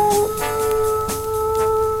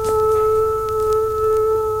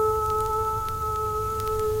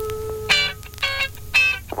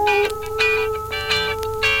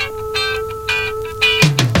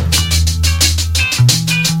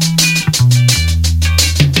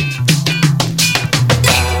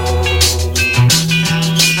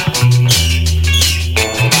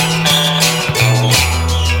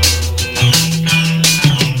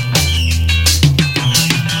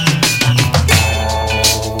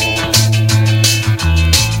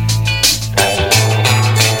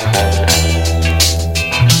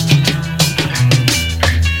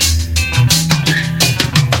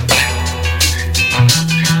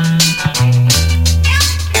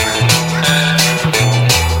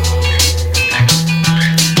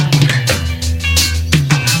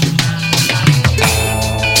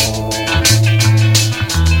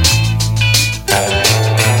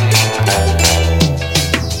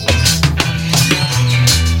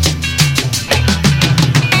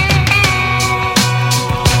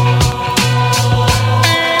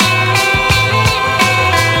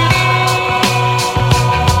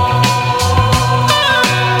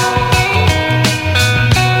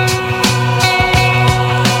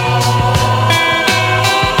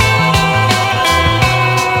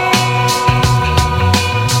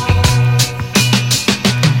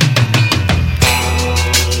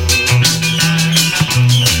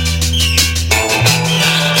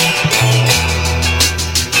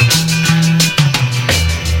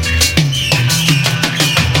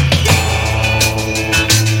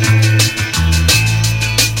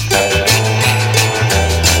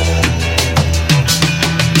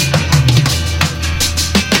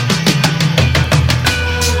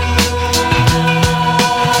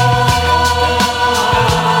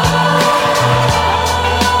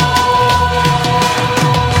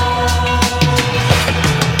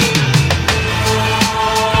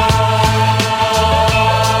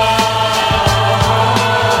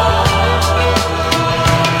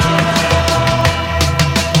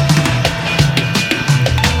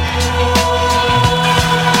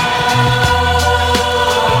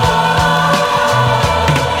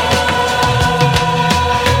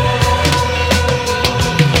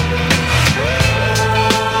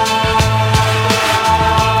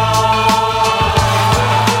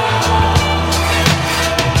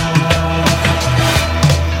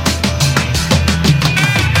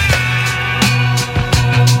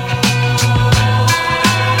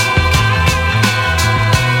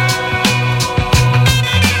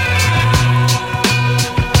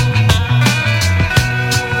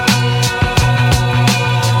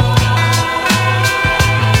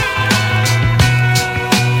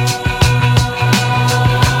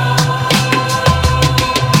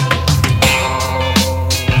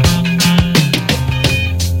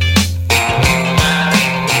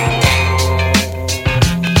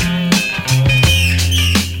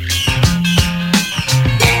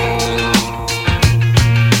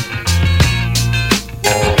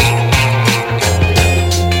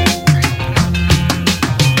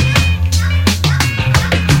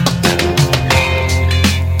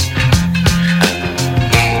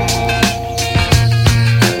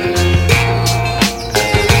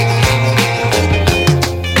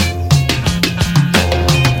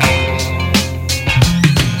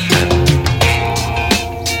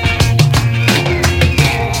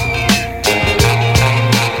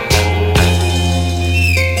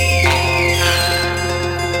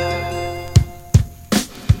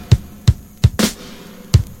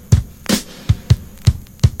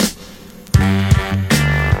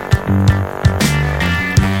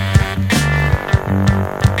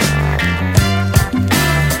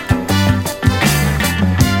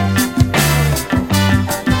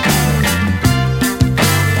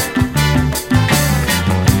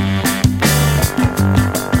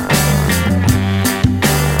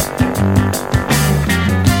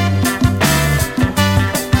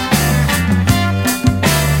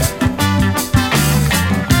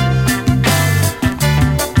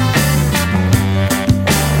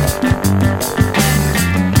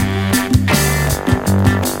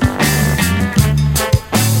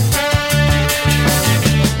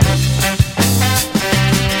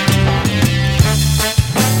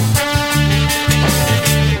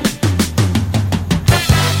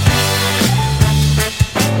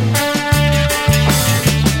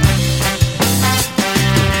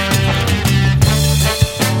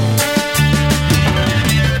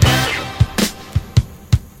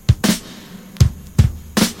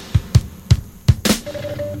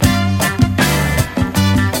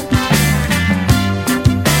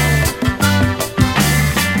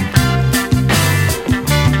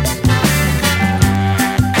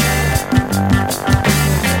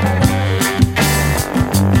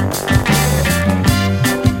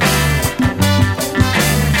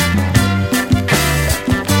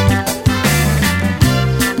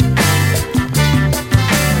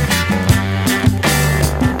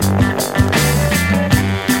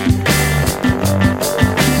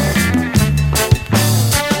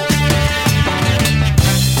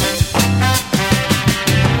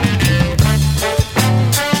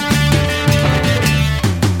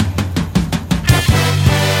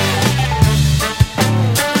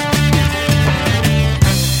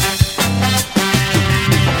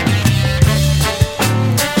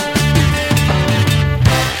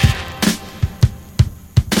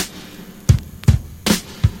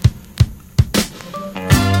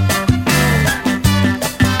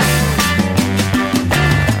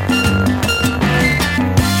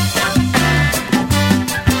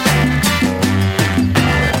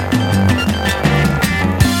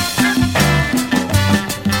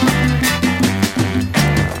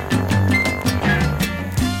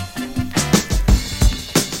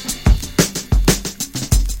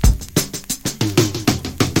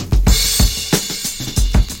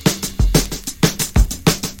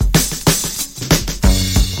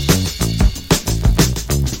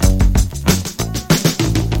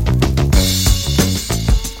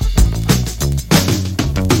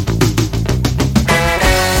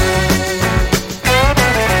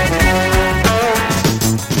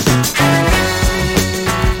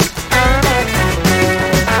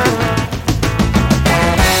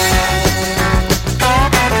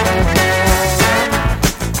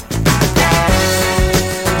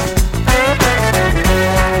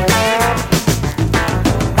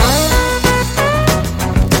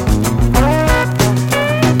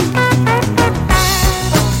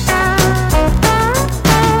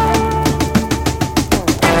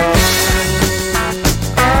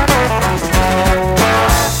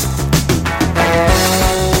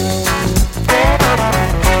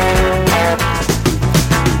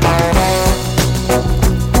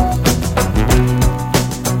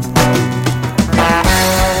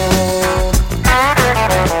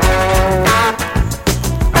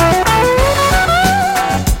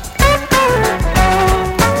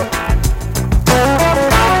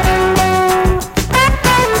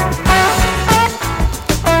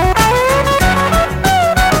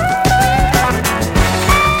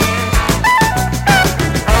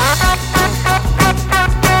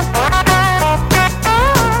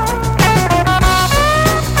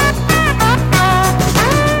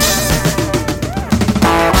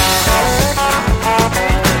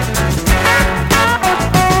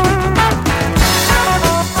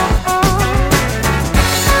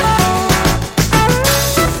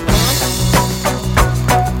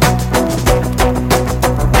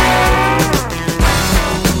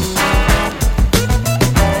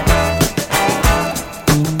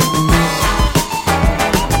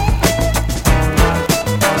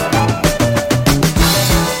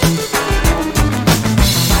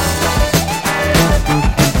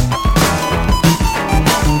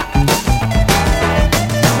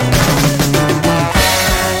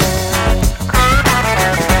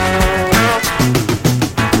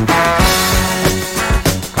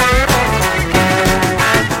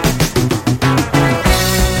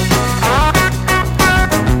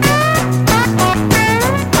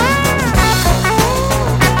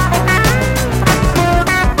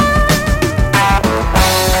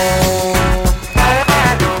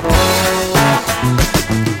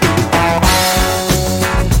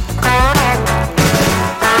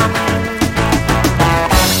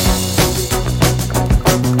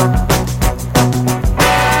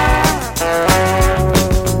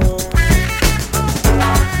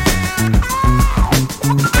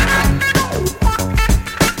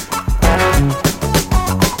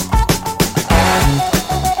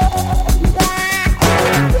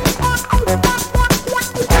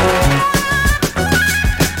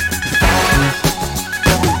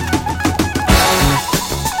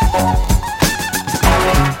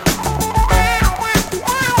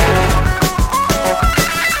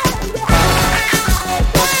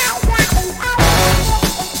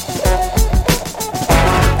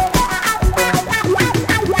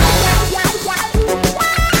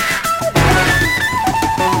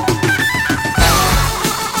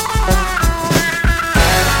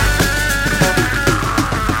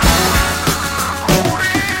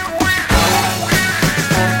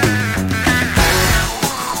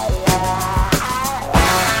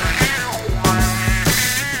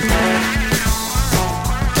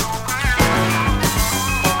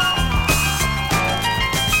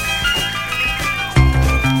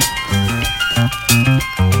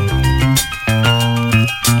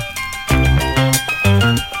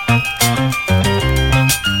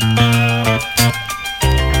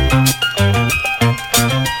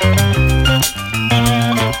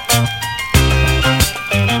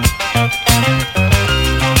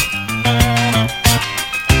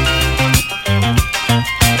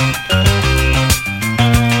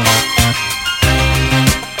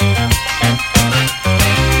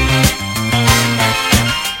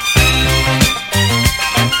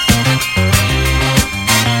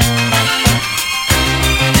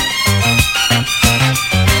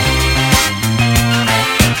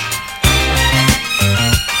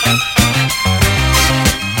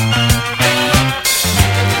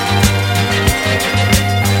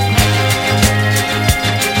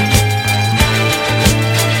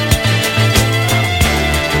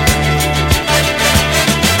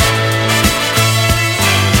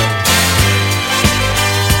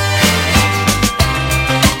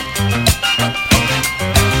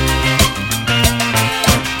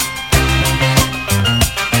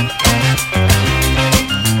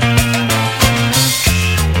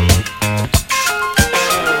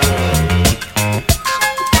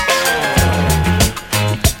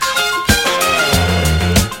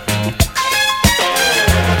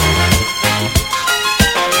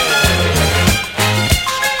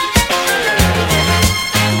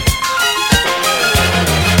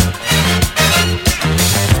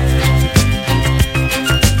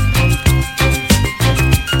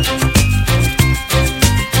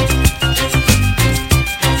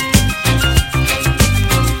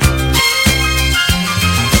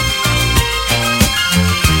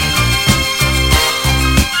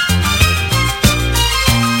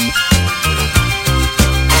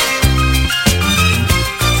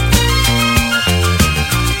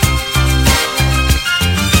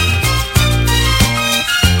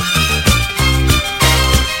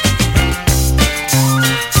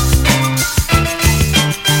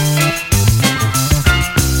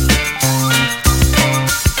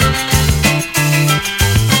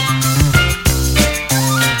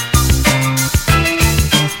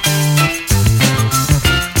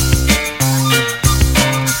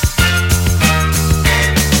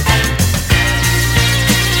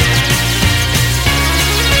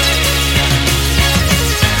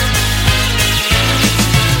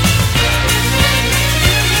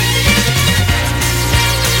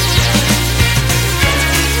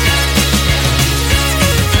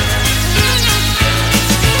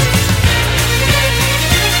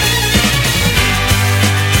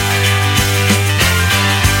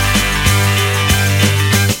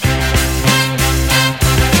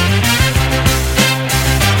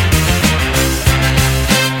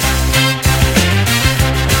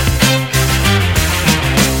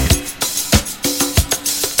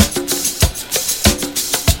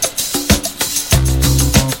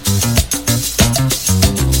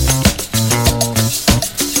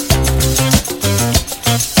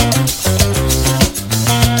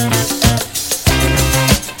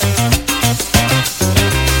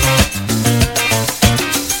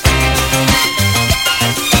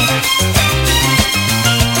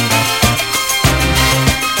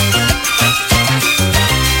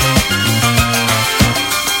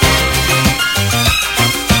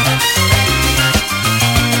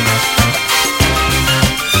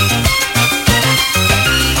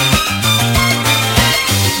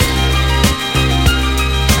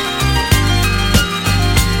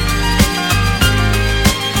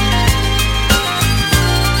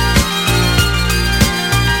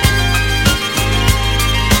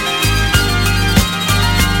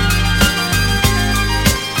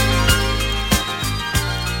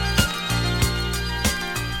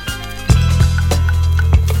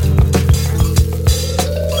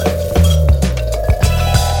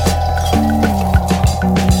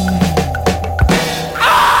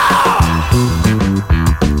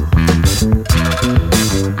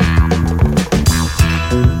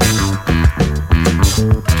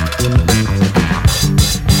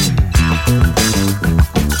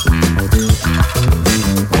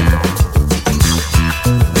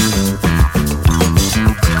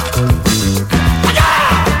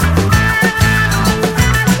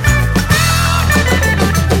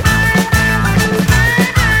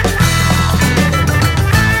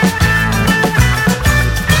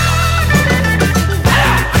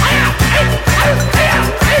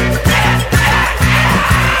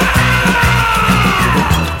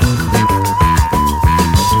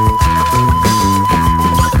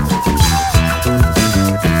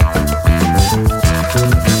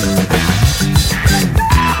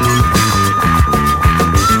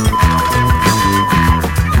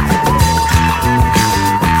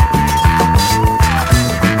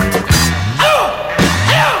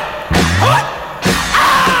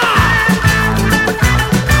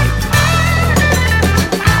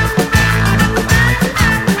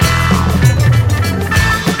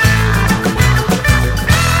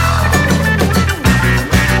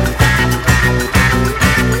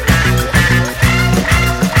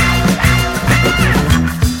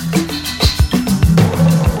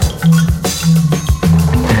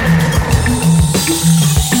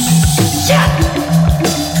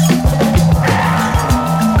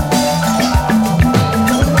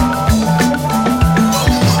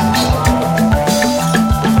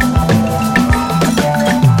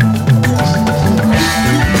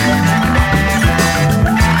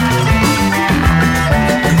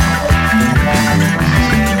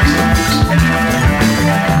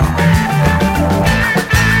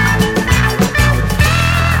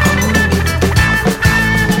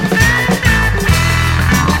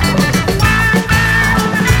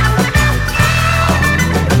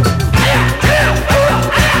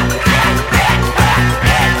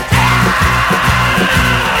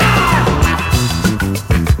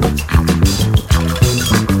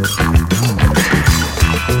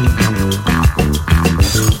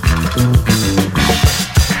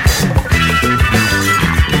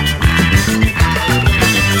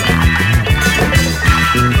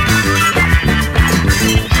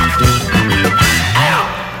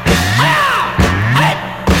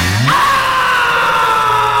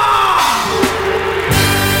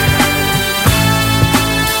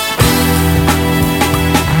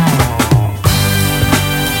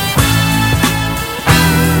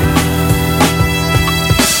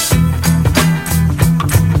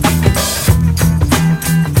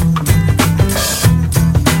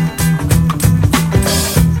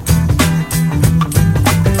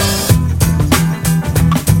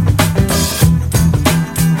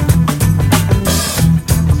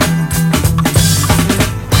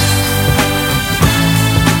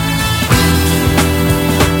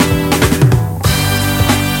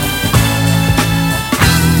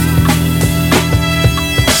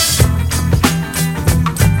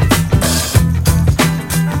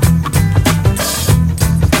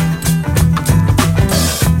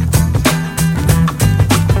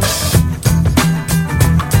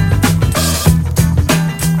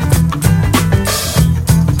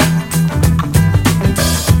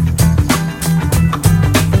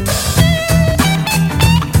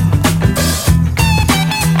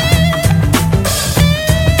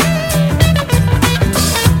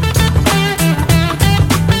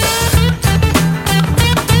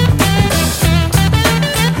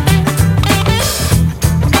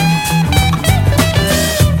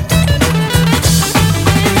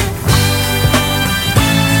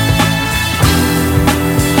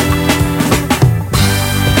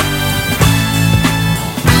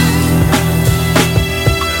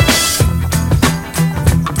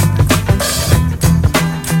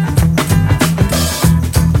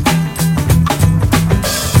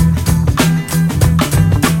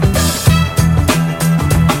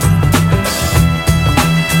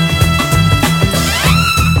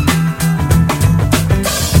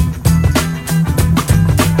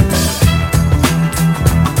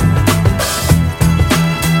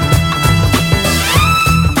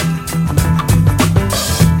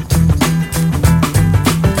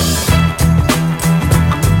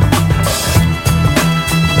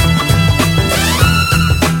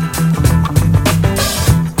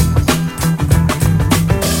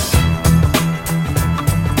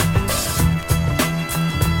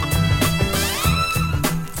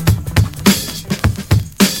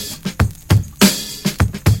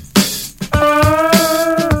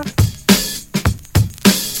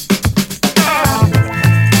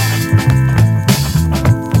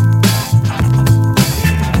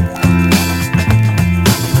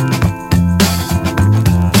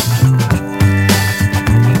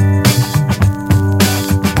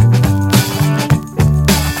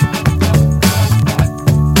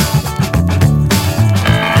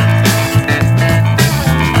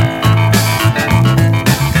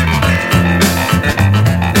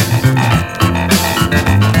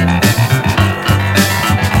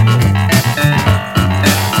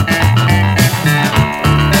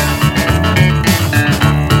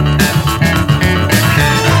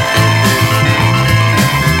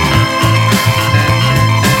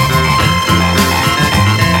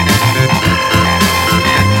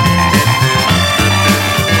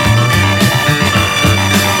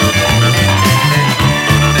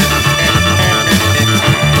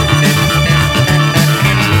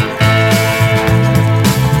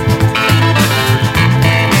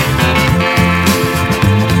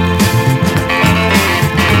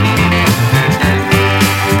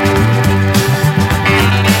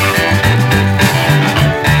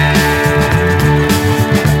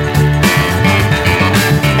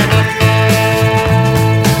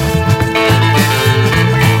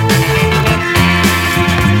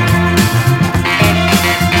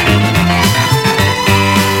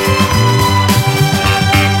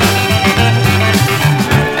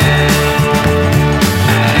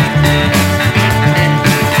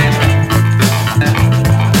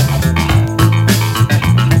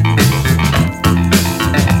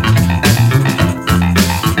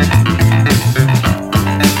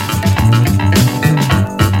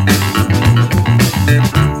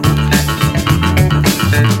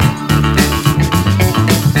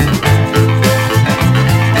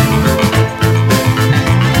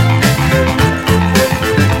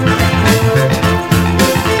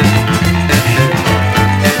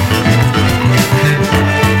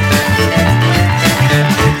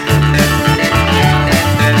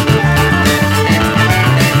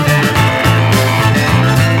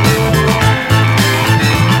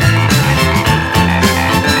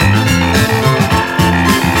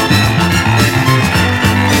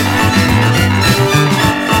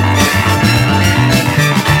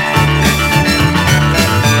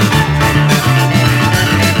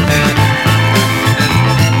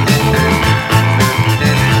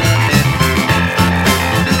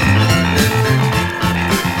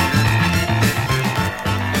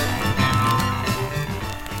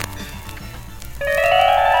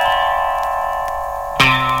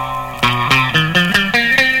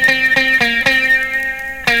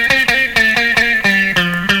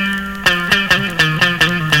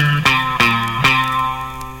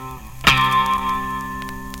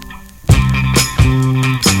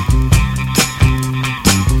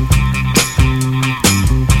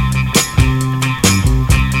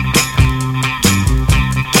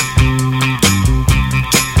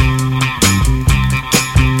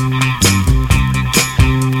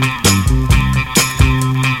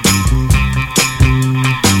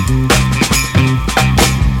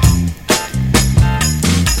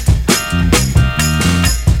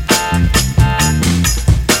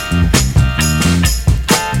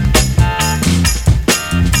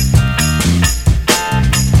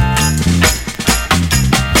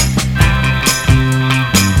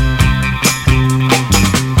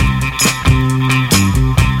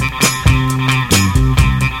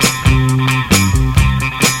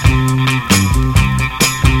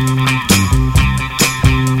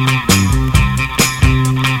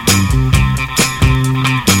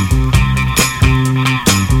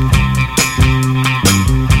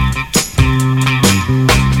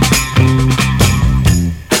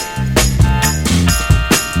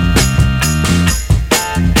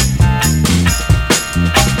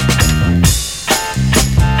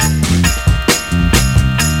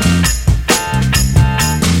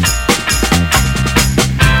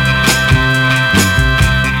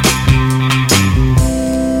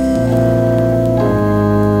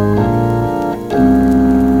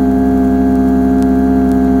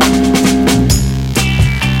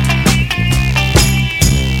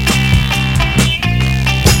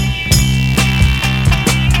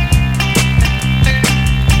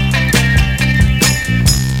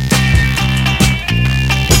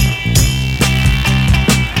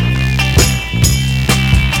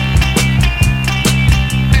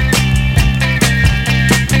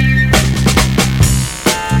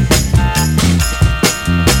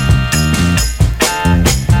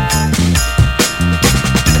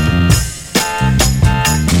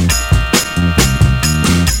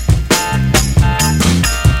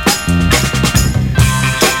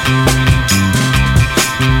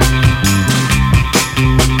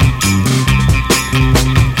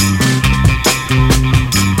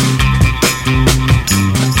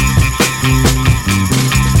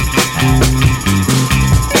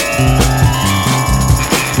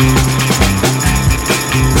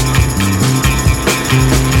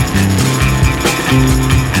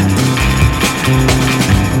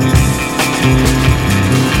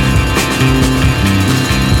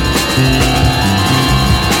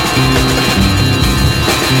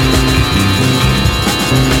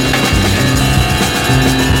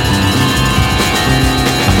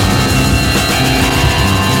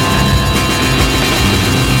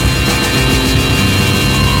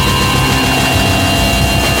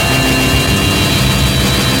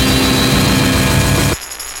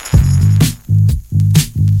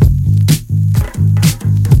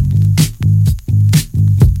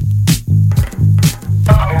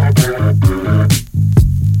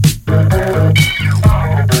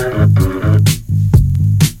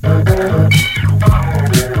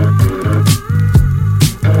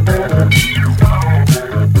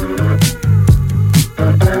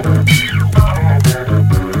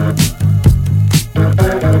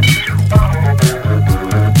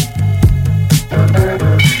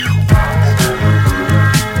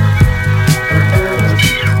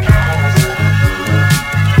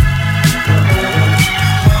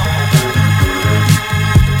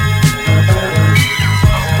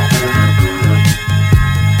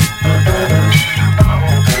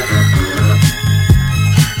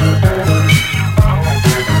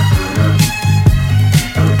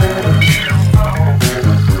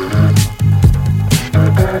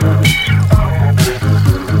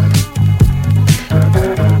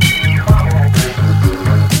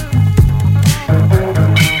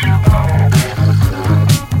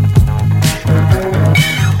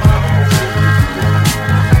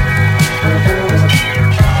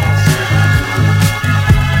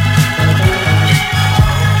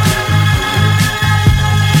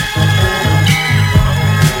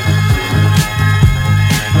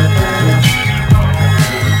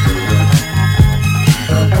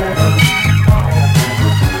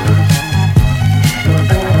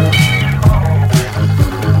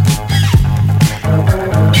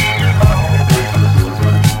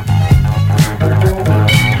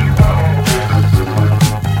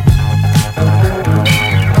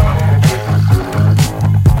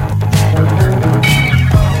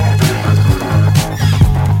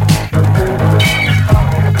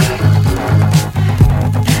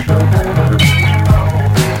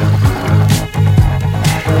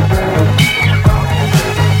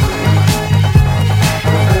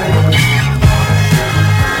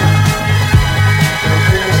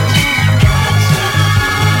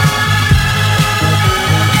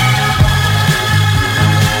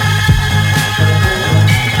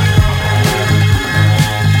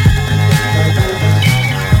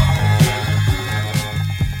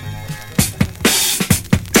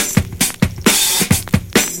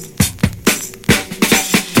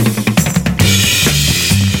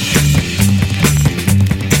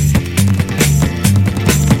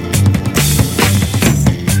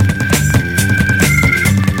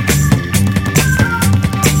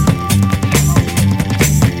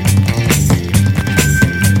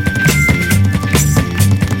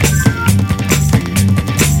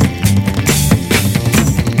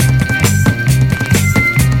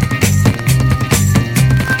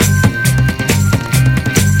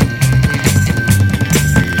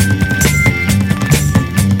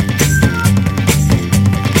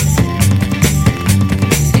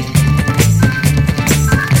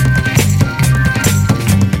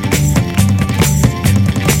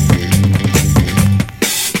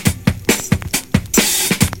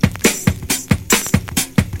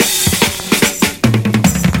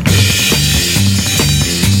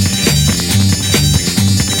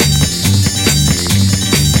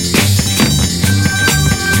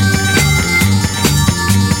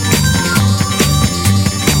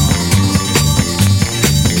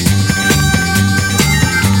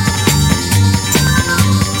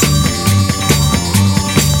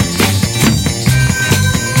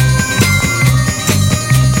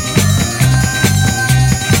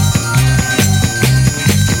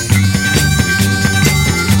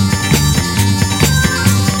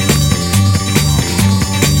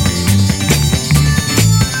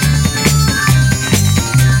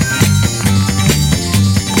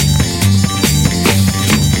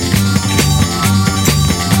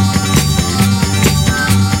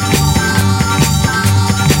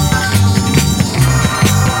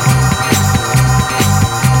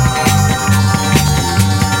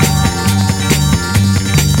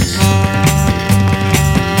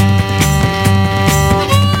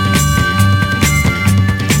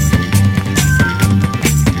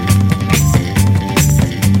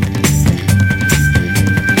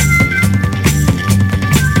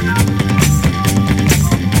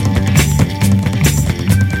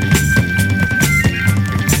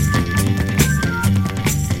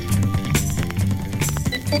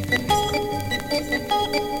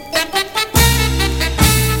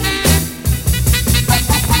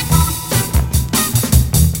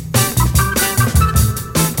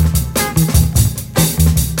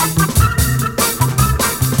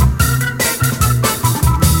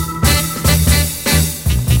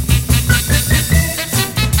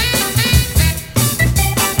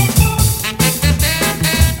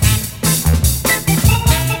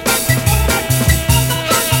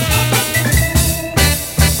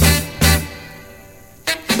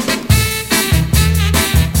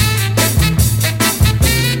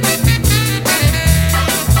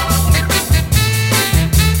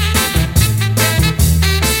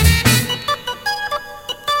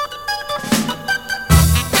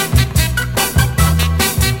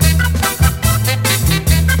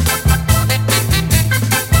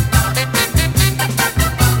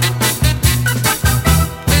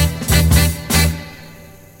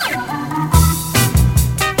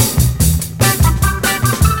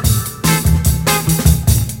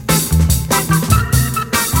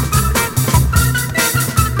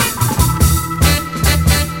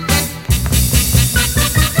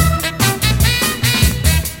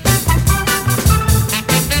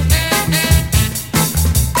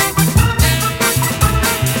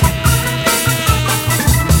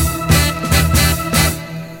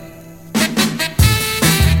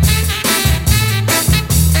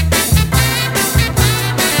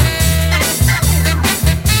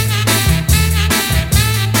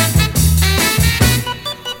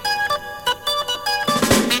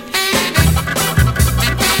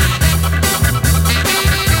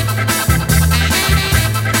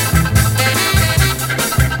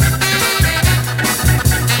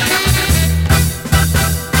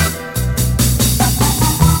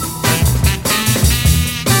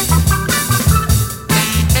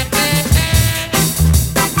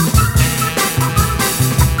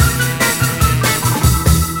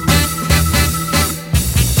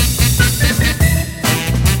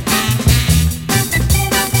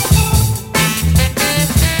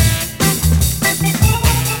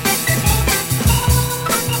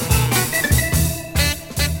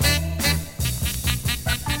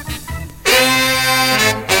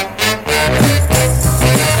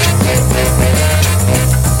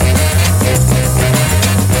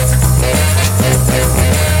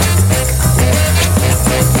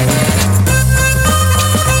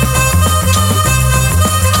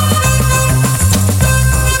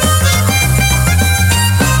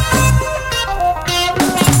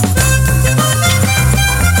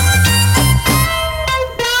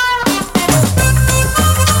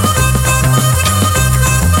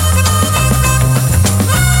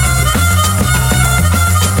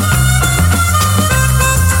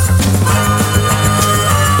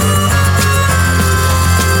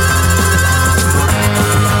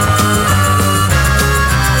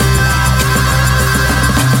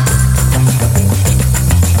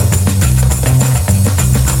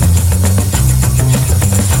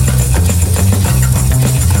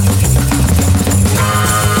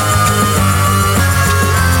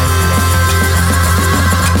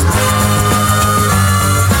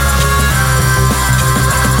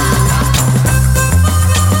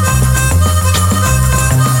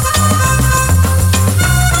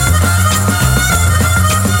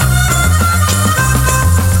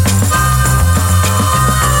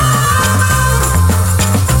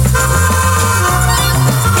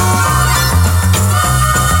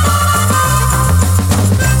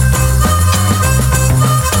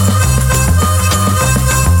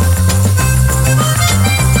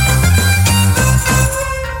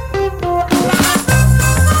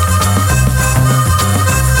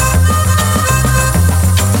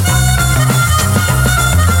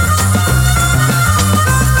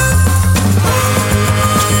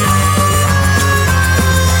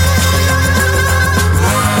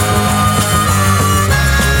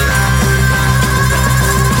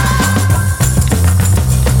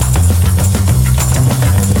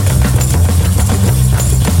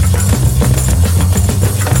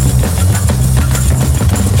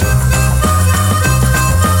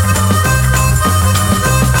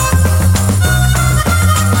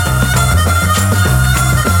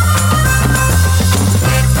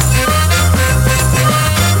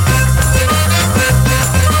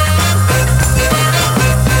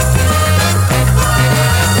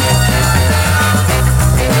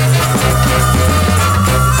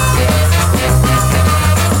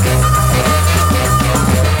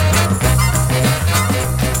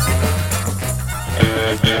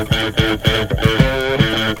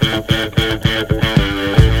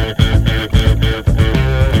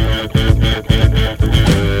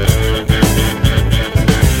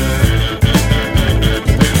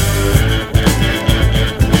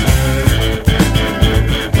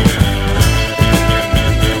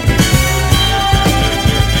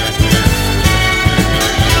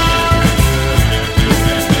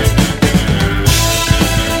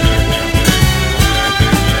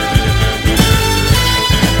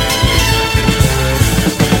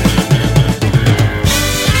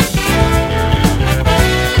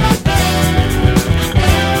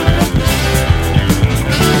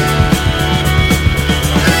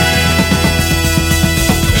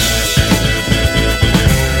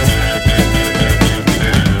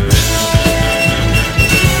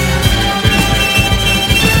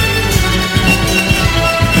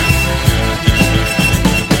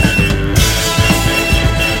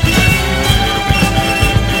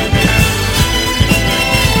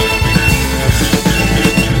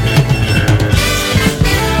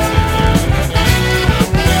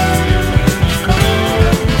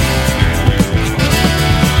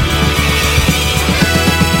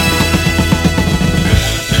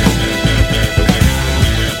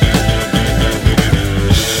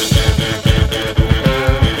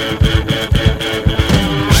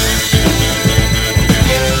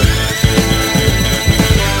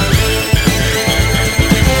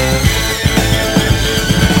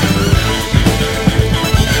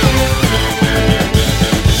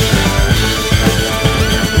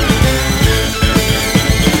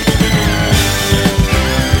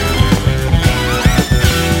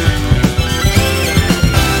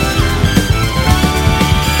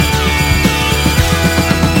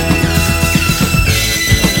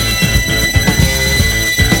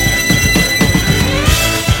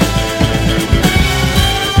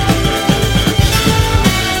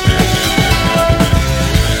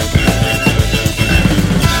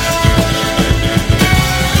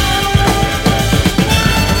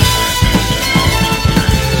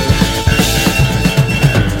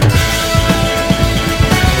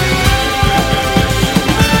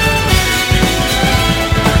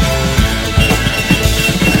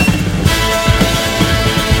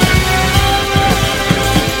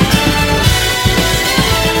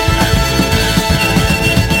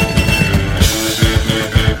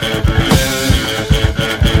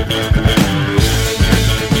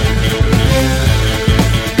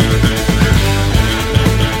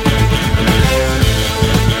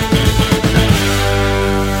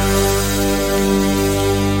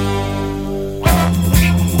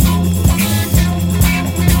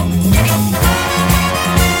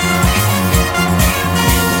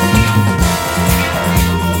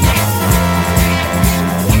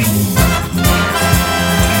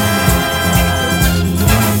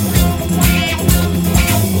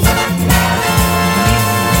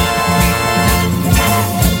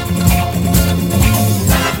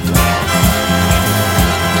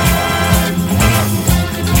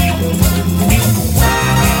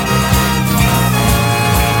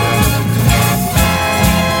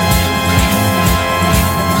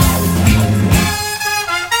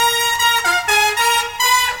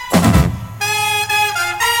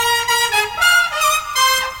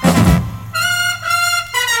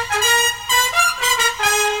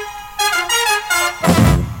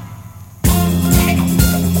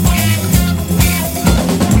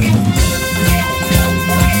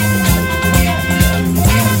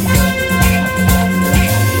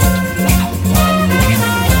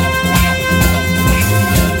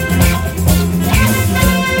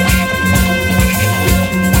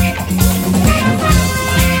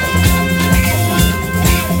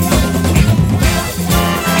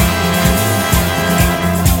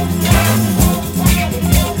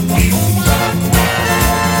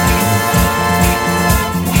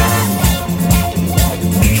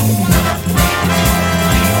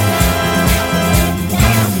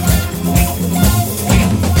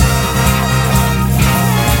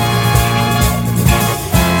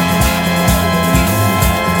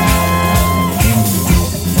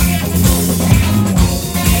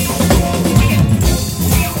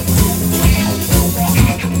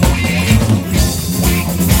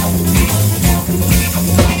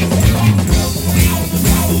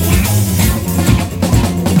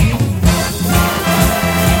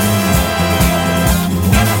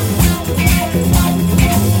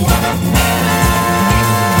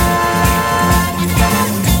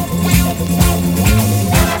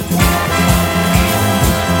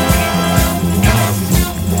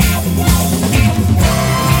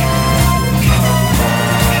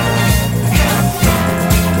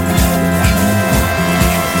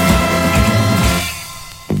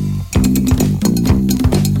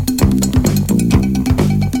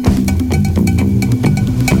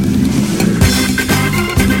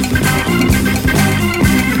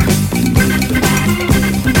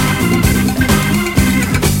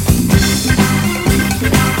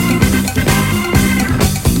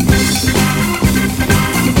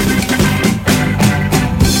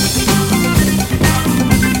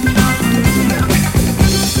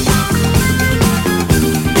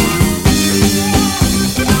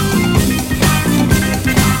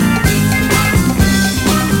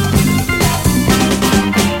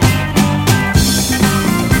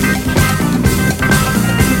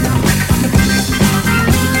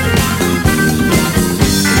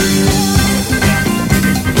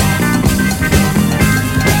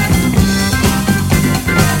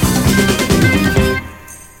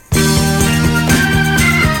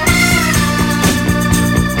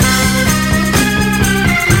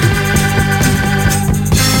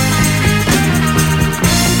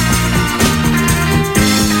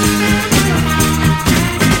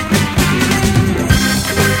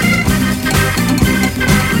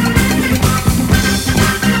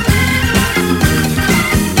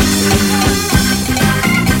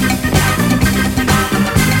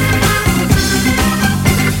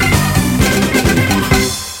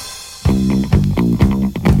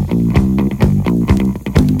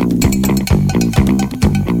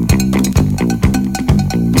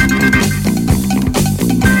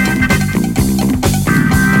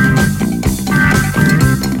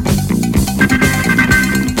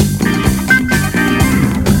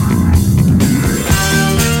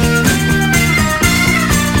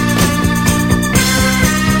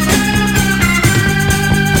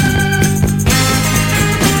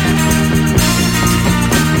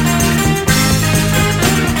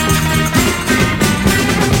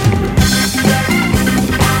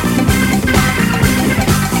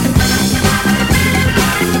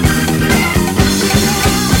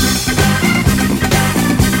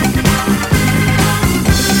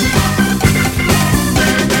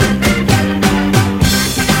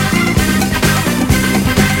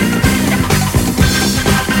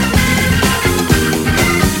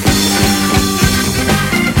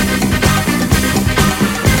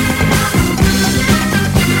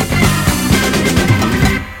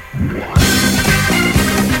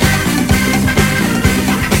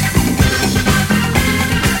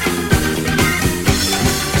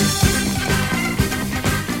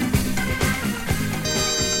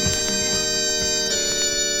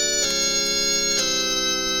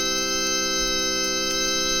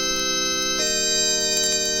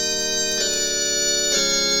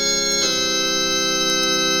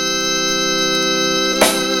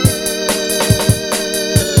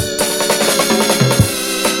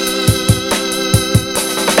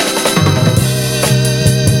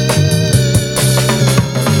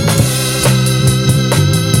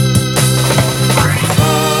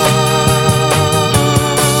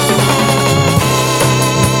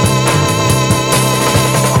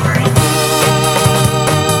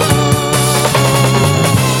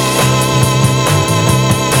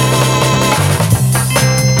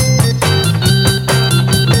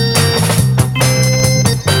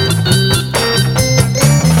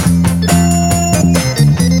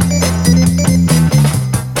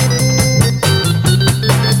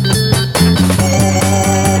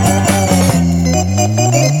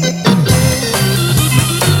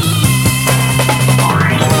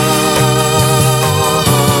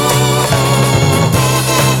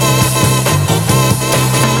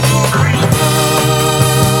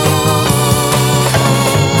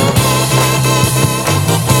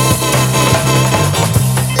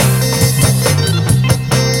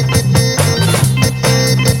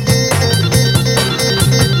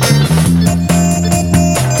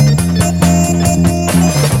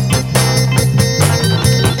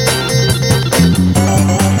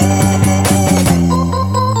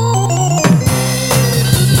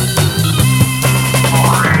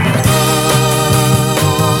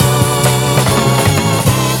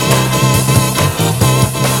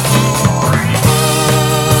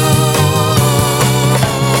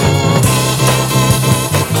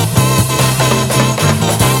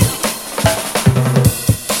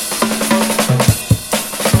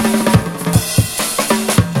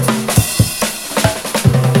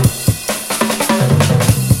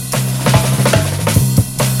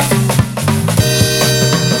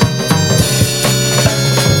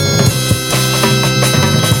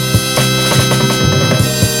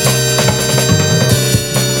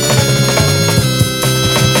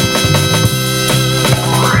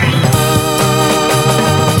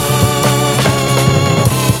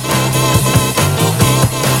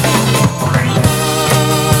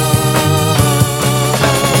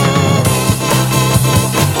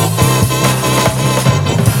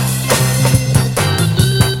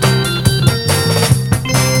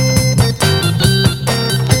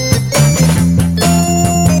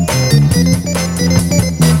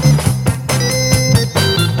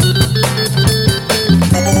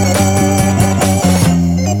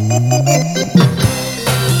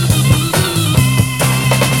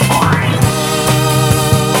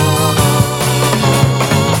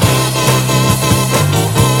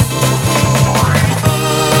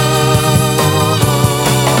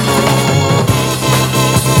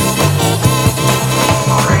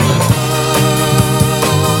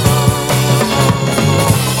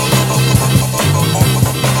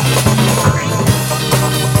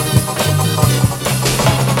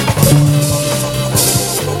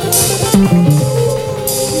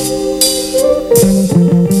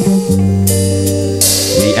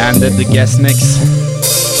 ended the guest mix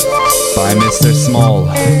by Mr. Small.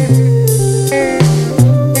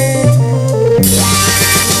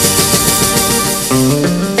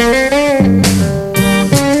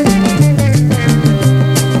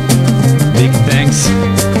 Big thanks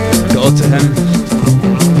go to him.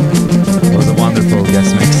 It was a wonderful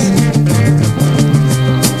guest mix.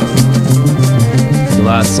 The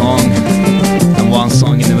last song and one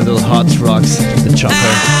song in the middle, Hot Rocks, The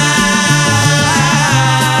Chopper.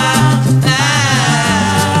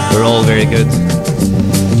 They're all very good. And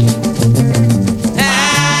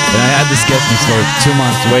I had this guest mix for 2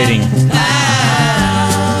 months waiting.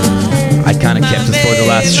 I kind of kept it for the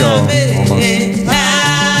last show, almost.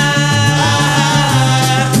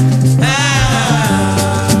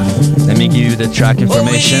 Let me give you the track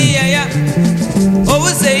information.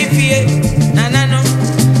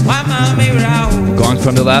 Going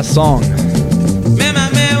from the last song.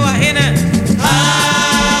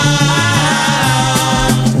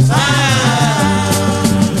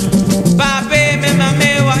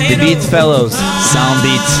 The Beat Fellows, Sound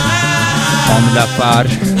Beat, on La Far,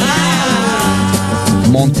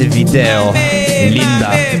 Montevideo,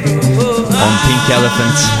 Linda, on Pink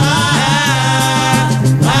Elephant,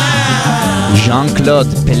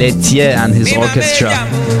 Jean-Claude Pelletier and his orchestra,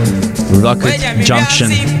 Rocket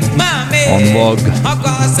Junction, on Vogue,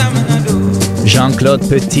 Jean-Claude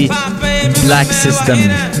Petit, Black System,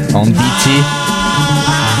 on DT,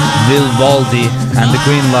 Vivaldi and the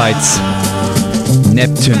Green Lights,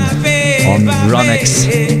 Neptune on Ronex,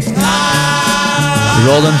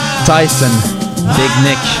 Roland Tyson, Big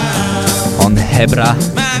Nick on Hebra,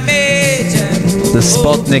 the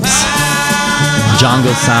Spotniks,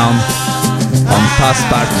 Jungle Sound on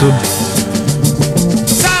Passepartout,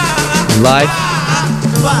 Live,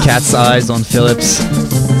 Cat's Eyes on Philips,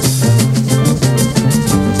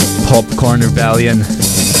 Popcorn Rebellion,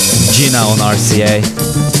 Gina on RCA,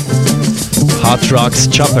 Hot Rocks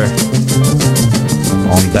Chopper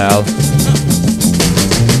on Bell,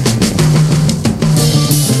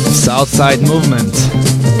 Southside Movement,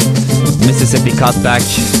 Mississippi Cutback,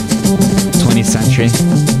 20th Century,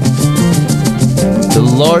 The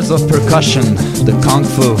Lords of Percussion, the Kung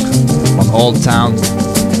Fu on Old Town,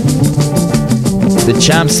 The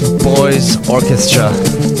Champs Boys Orchestra,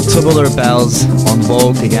 Tubular Bells on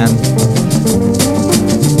Vogue again,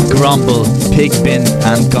 Grumble, Pig Bin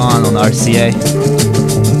and Gone on RCA,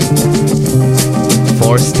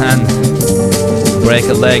 Force 10, Break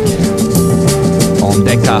a Leg on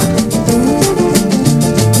Decca,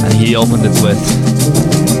 and he opened it with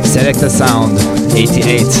Selecta Sound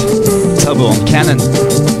 88, Tabu on Canon.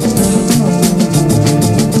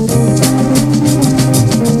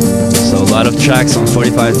 So a lot of tracks on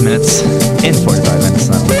 45 minutes, in 45 minutes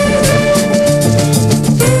now.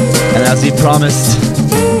 And as we promised,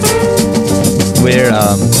 we're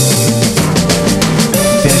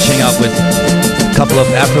finishing up with a couple of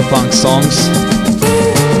Afrofunk songs.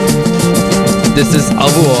 This is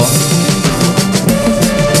Avuo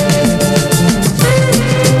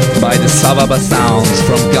by the Sababa Sounds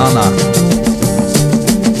from Ghana.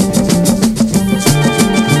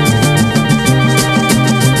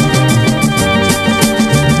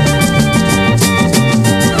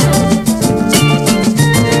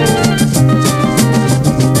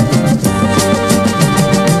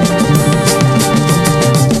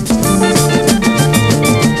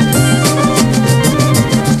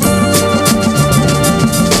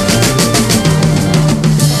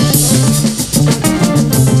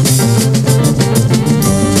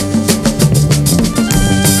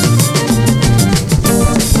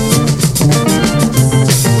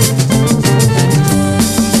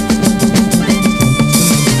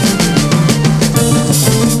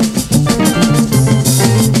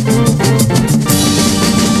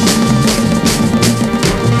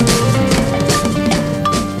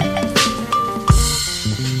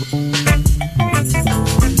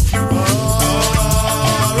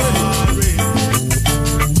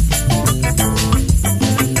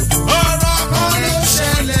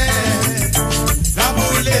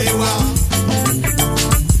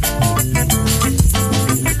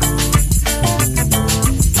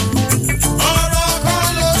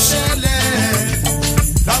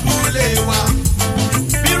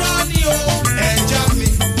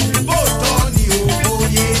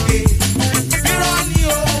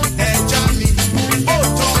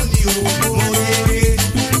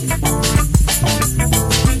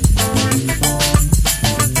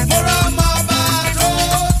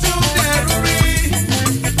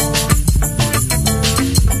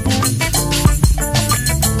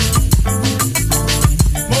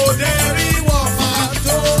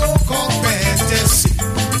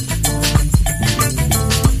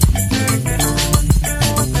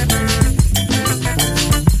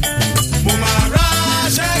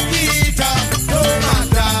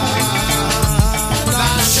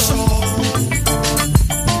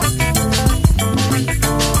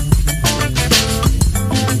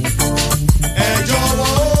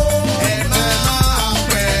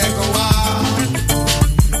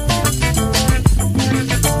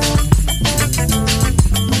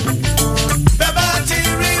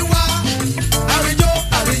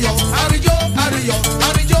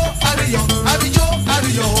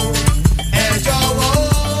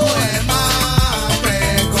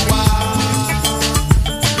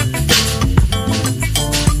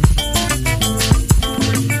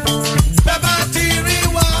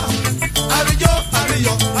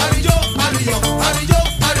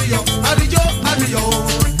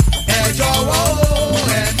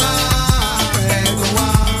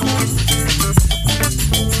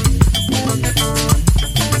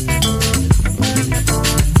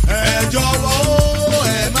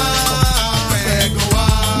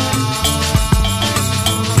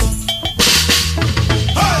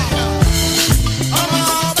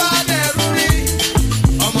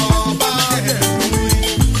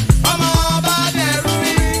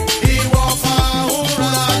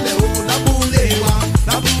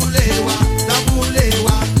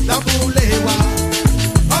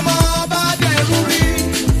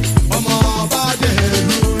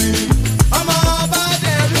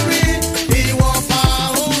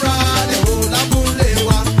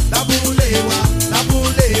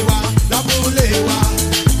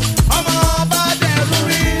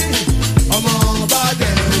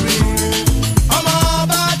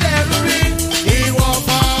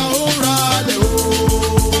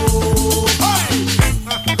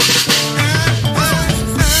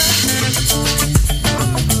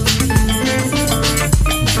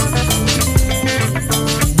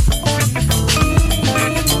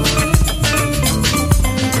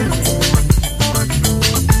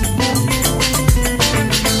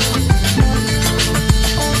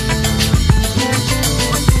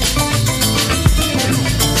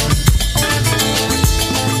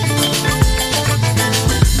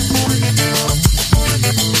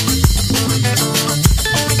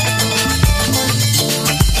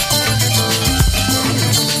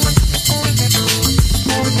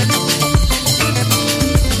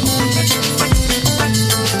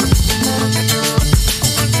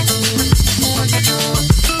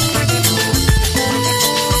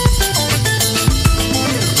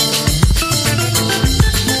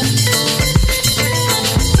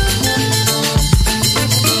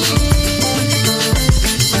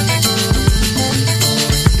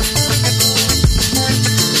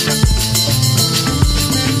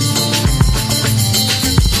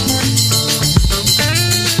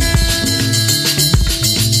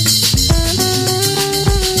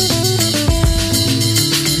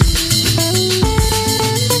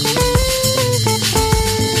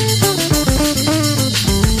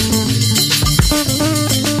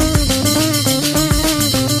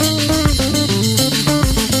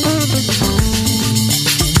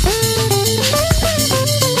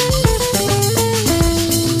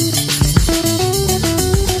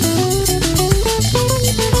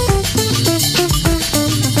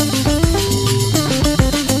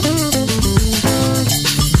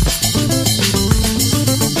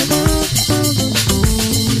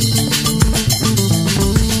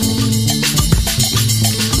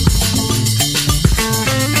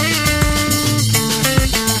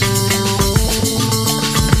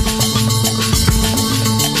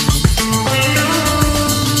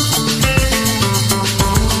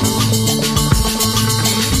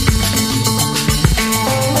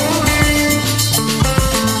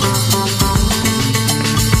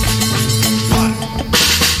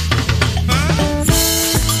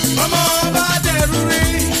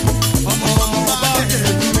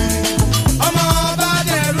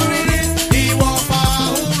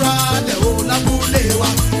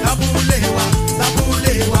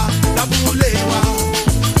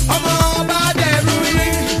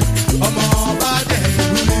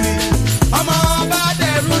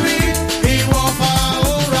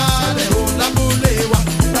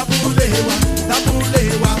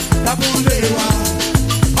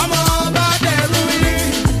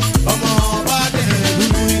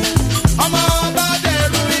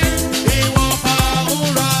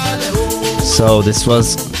 So this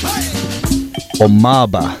was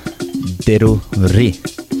Omaba Deruri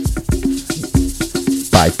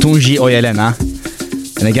by Tunji Oyelena.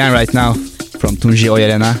 And again right now from Tunji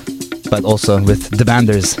Oyelena, but also with the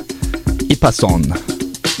banders Ipason.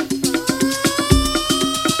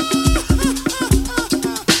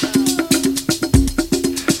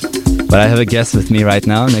 But I have a guest with me right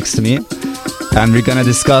now, next to me. And we're gonna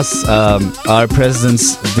discuss our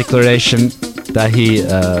president's declaration that he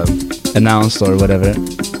announced or whatever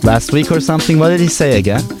last week or something. What did he say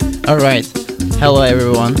again? Alright. Hello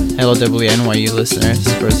everyone. Hello WNYU listeners,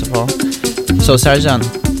 first of all. So Sarjan,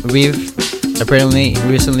 we've apparently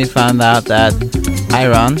recently found out that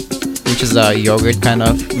Ayran, which is a yogurt kind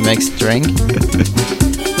of mixed drink,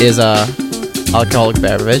 is a alcoholic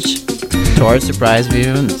beverage. To our surprise, we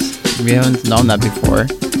haven't known that before.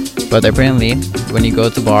 But apparently, when you go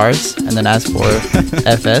to bars and then ask for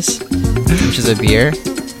FS, which is a beer,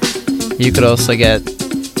 you could also get,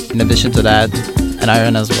 in addition to that, an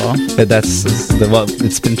iron as well. But that's what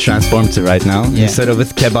it's been transformed to right now. Yeah. Instead of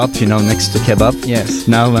with kebab, next to kebab. Yes.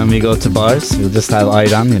 Now when we go to bars, we'll just have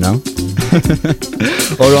ayran,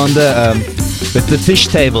 or on the with the fish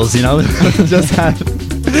tables, just have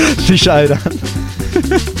fish ayran.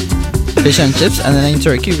 Fish and chips, and then in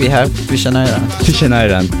Turkey we have fish and ayran. Fish and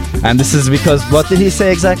ayran. And this is because, what did he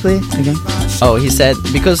say exactly again? Oh, he said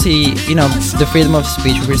because the freedom of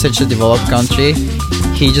speech, we're such a developed country,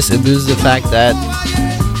 he just abused the fact that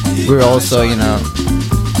we're also,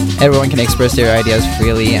 everyone can express their ideas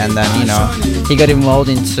freely, and then, he got involved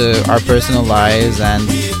into our personal lives, and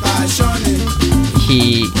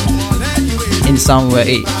he, in some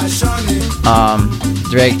way,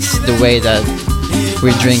 directs the way that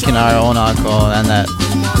we're drinking our own alcohol and that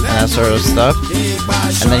sort of stuff.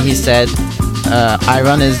 And then he said,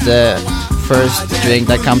 ayran is the first drink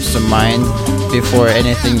that comes to mind before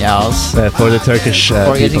anything else. For the Turkish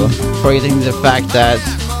people. Forgetting the fact that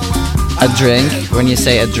a drink, when you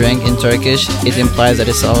say a drink in Turkish, it implies that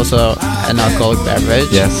it's also an alcoholic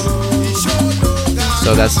beverage. Yes.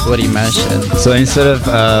 So that's what he mentioned. So instead of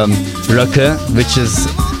rakı, which is,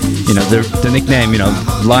 the nickname,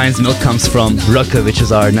 Lion's Milk comes from rakı, which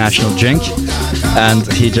is our national drink. And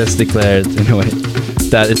he just declared, in a way,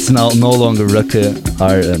 that it's no longer rakı,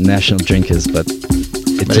 our national drink is, but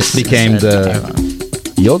it just became the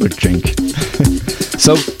yogurt drink.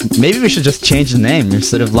 So maybe we should just change the name.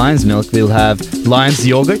 Instead of Lion's Milk, we'll have Lion's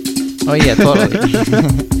Yogurt. Oh yeah, totally.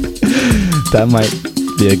 That might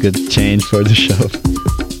be a good change for the show.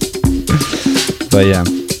 But yeah,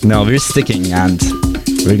 no, we're sticking, and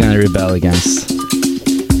we're gonna rebel against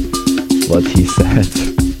what he said.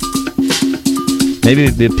 Maybe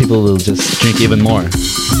the people will just drink even more,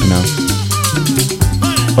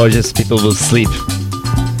 or just people will sleep.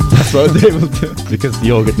 That's what they will do, because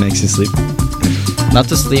yogurt makes you sleep. Not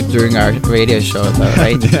to sleep during our radio show, though,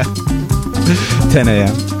 right? Yeah. 10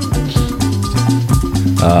 a.m.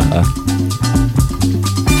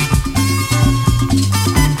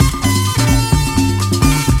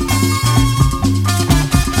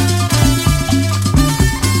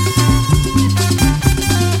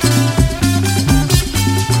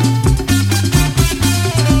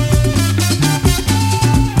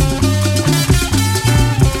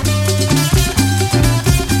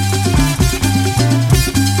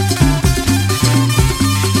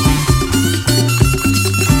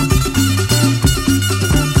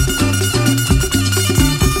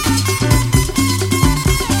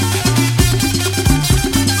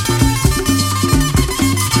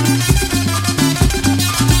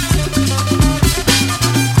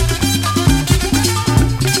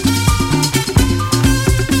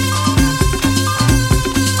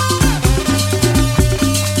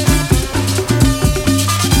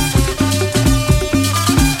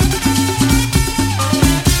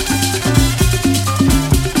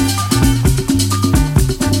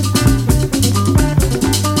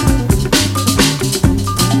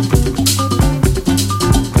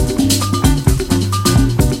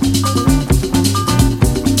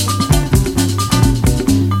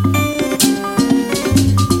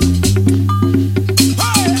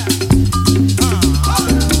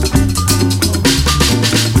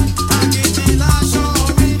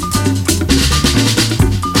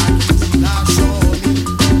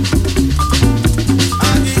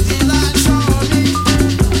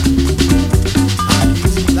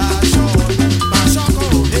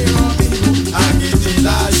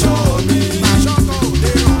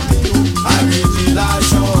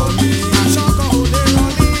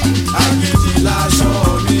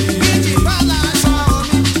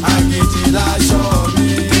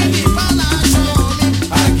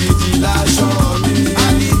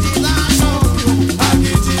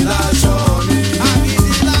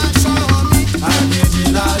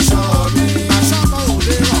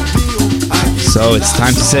 So it's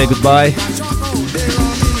time to say goodbye.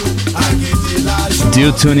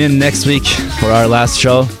 Do tune in next week for our last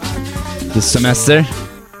show this semester.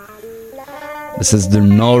 This is the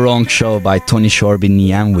No Wrong Show by Tony Shorby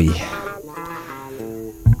Nyamwi.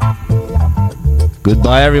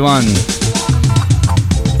 Goodbye, everyone.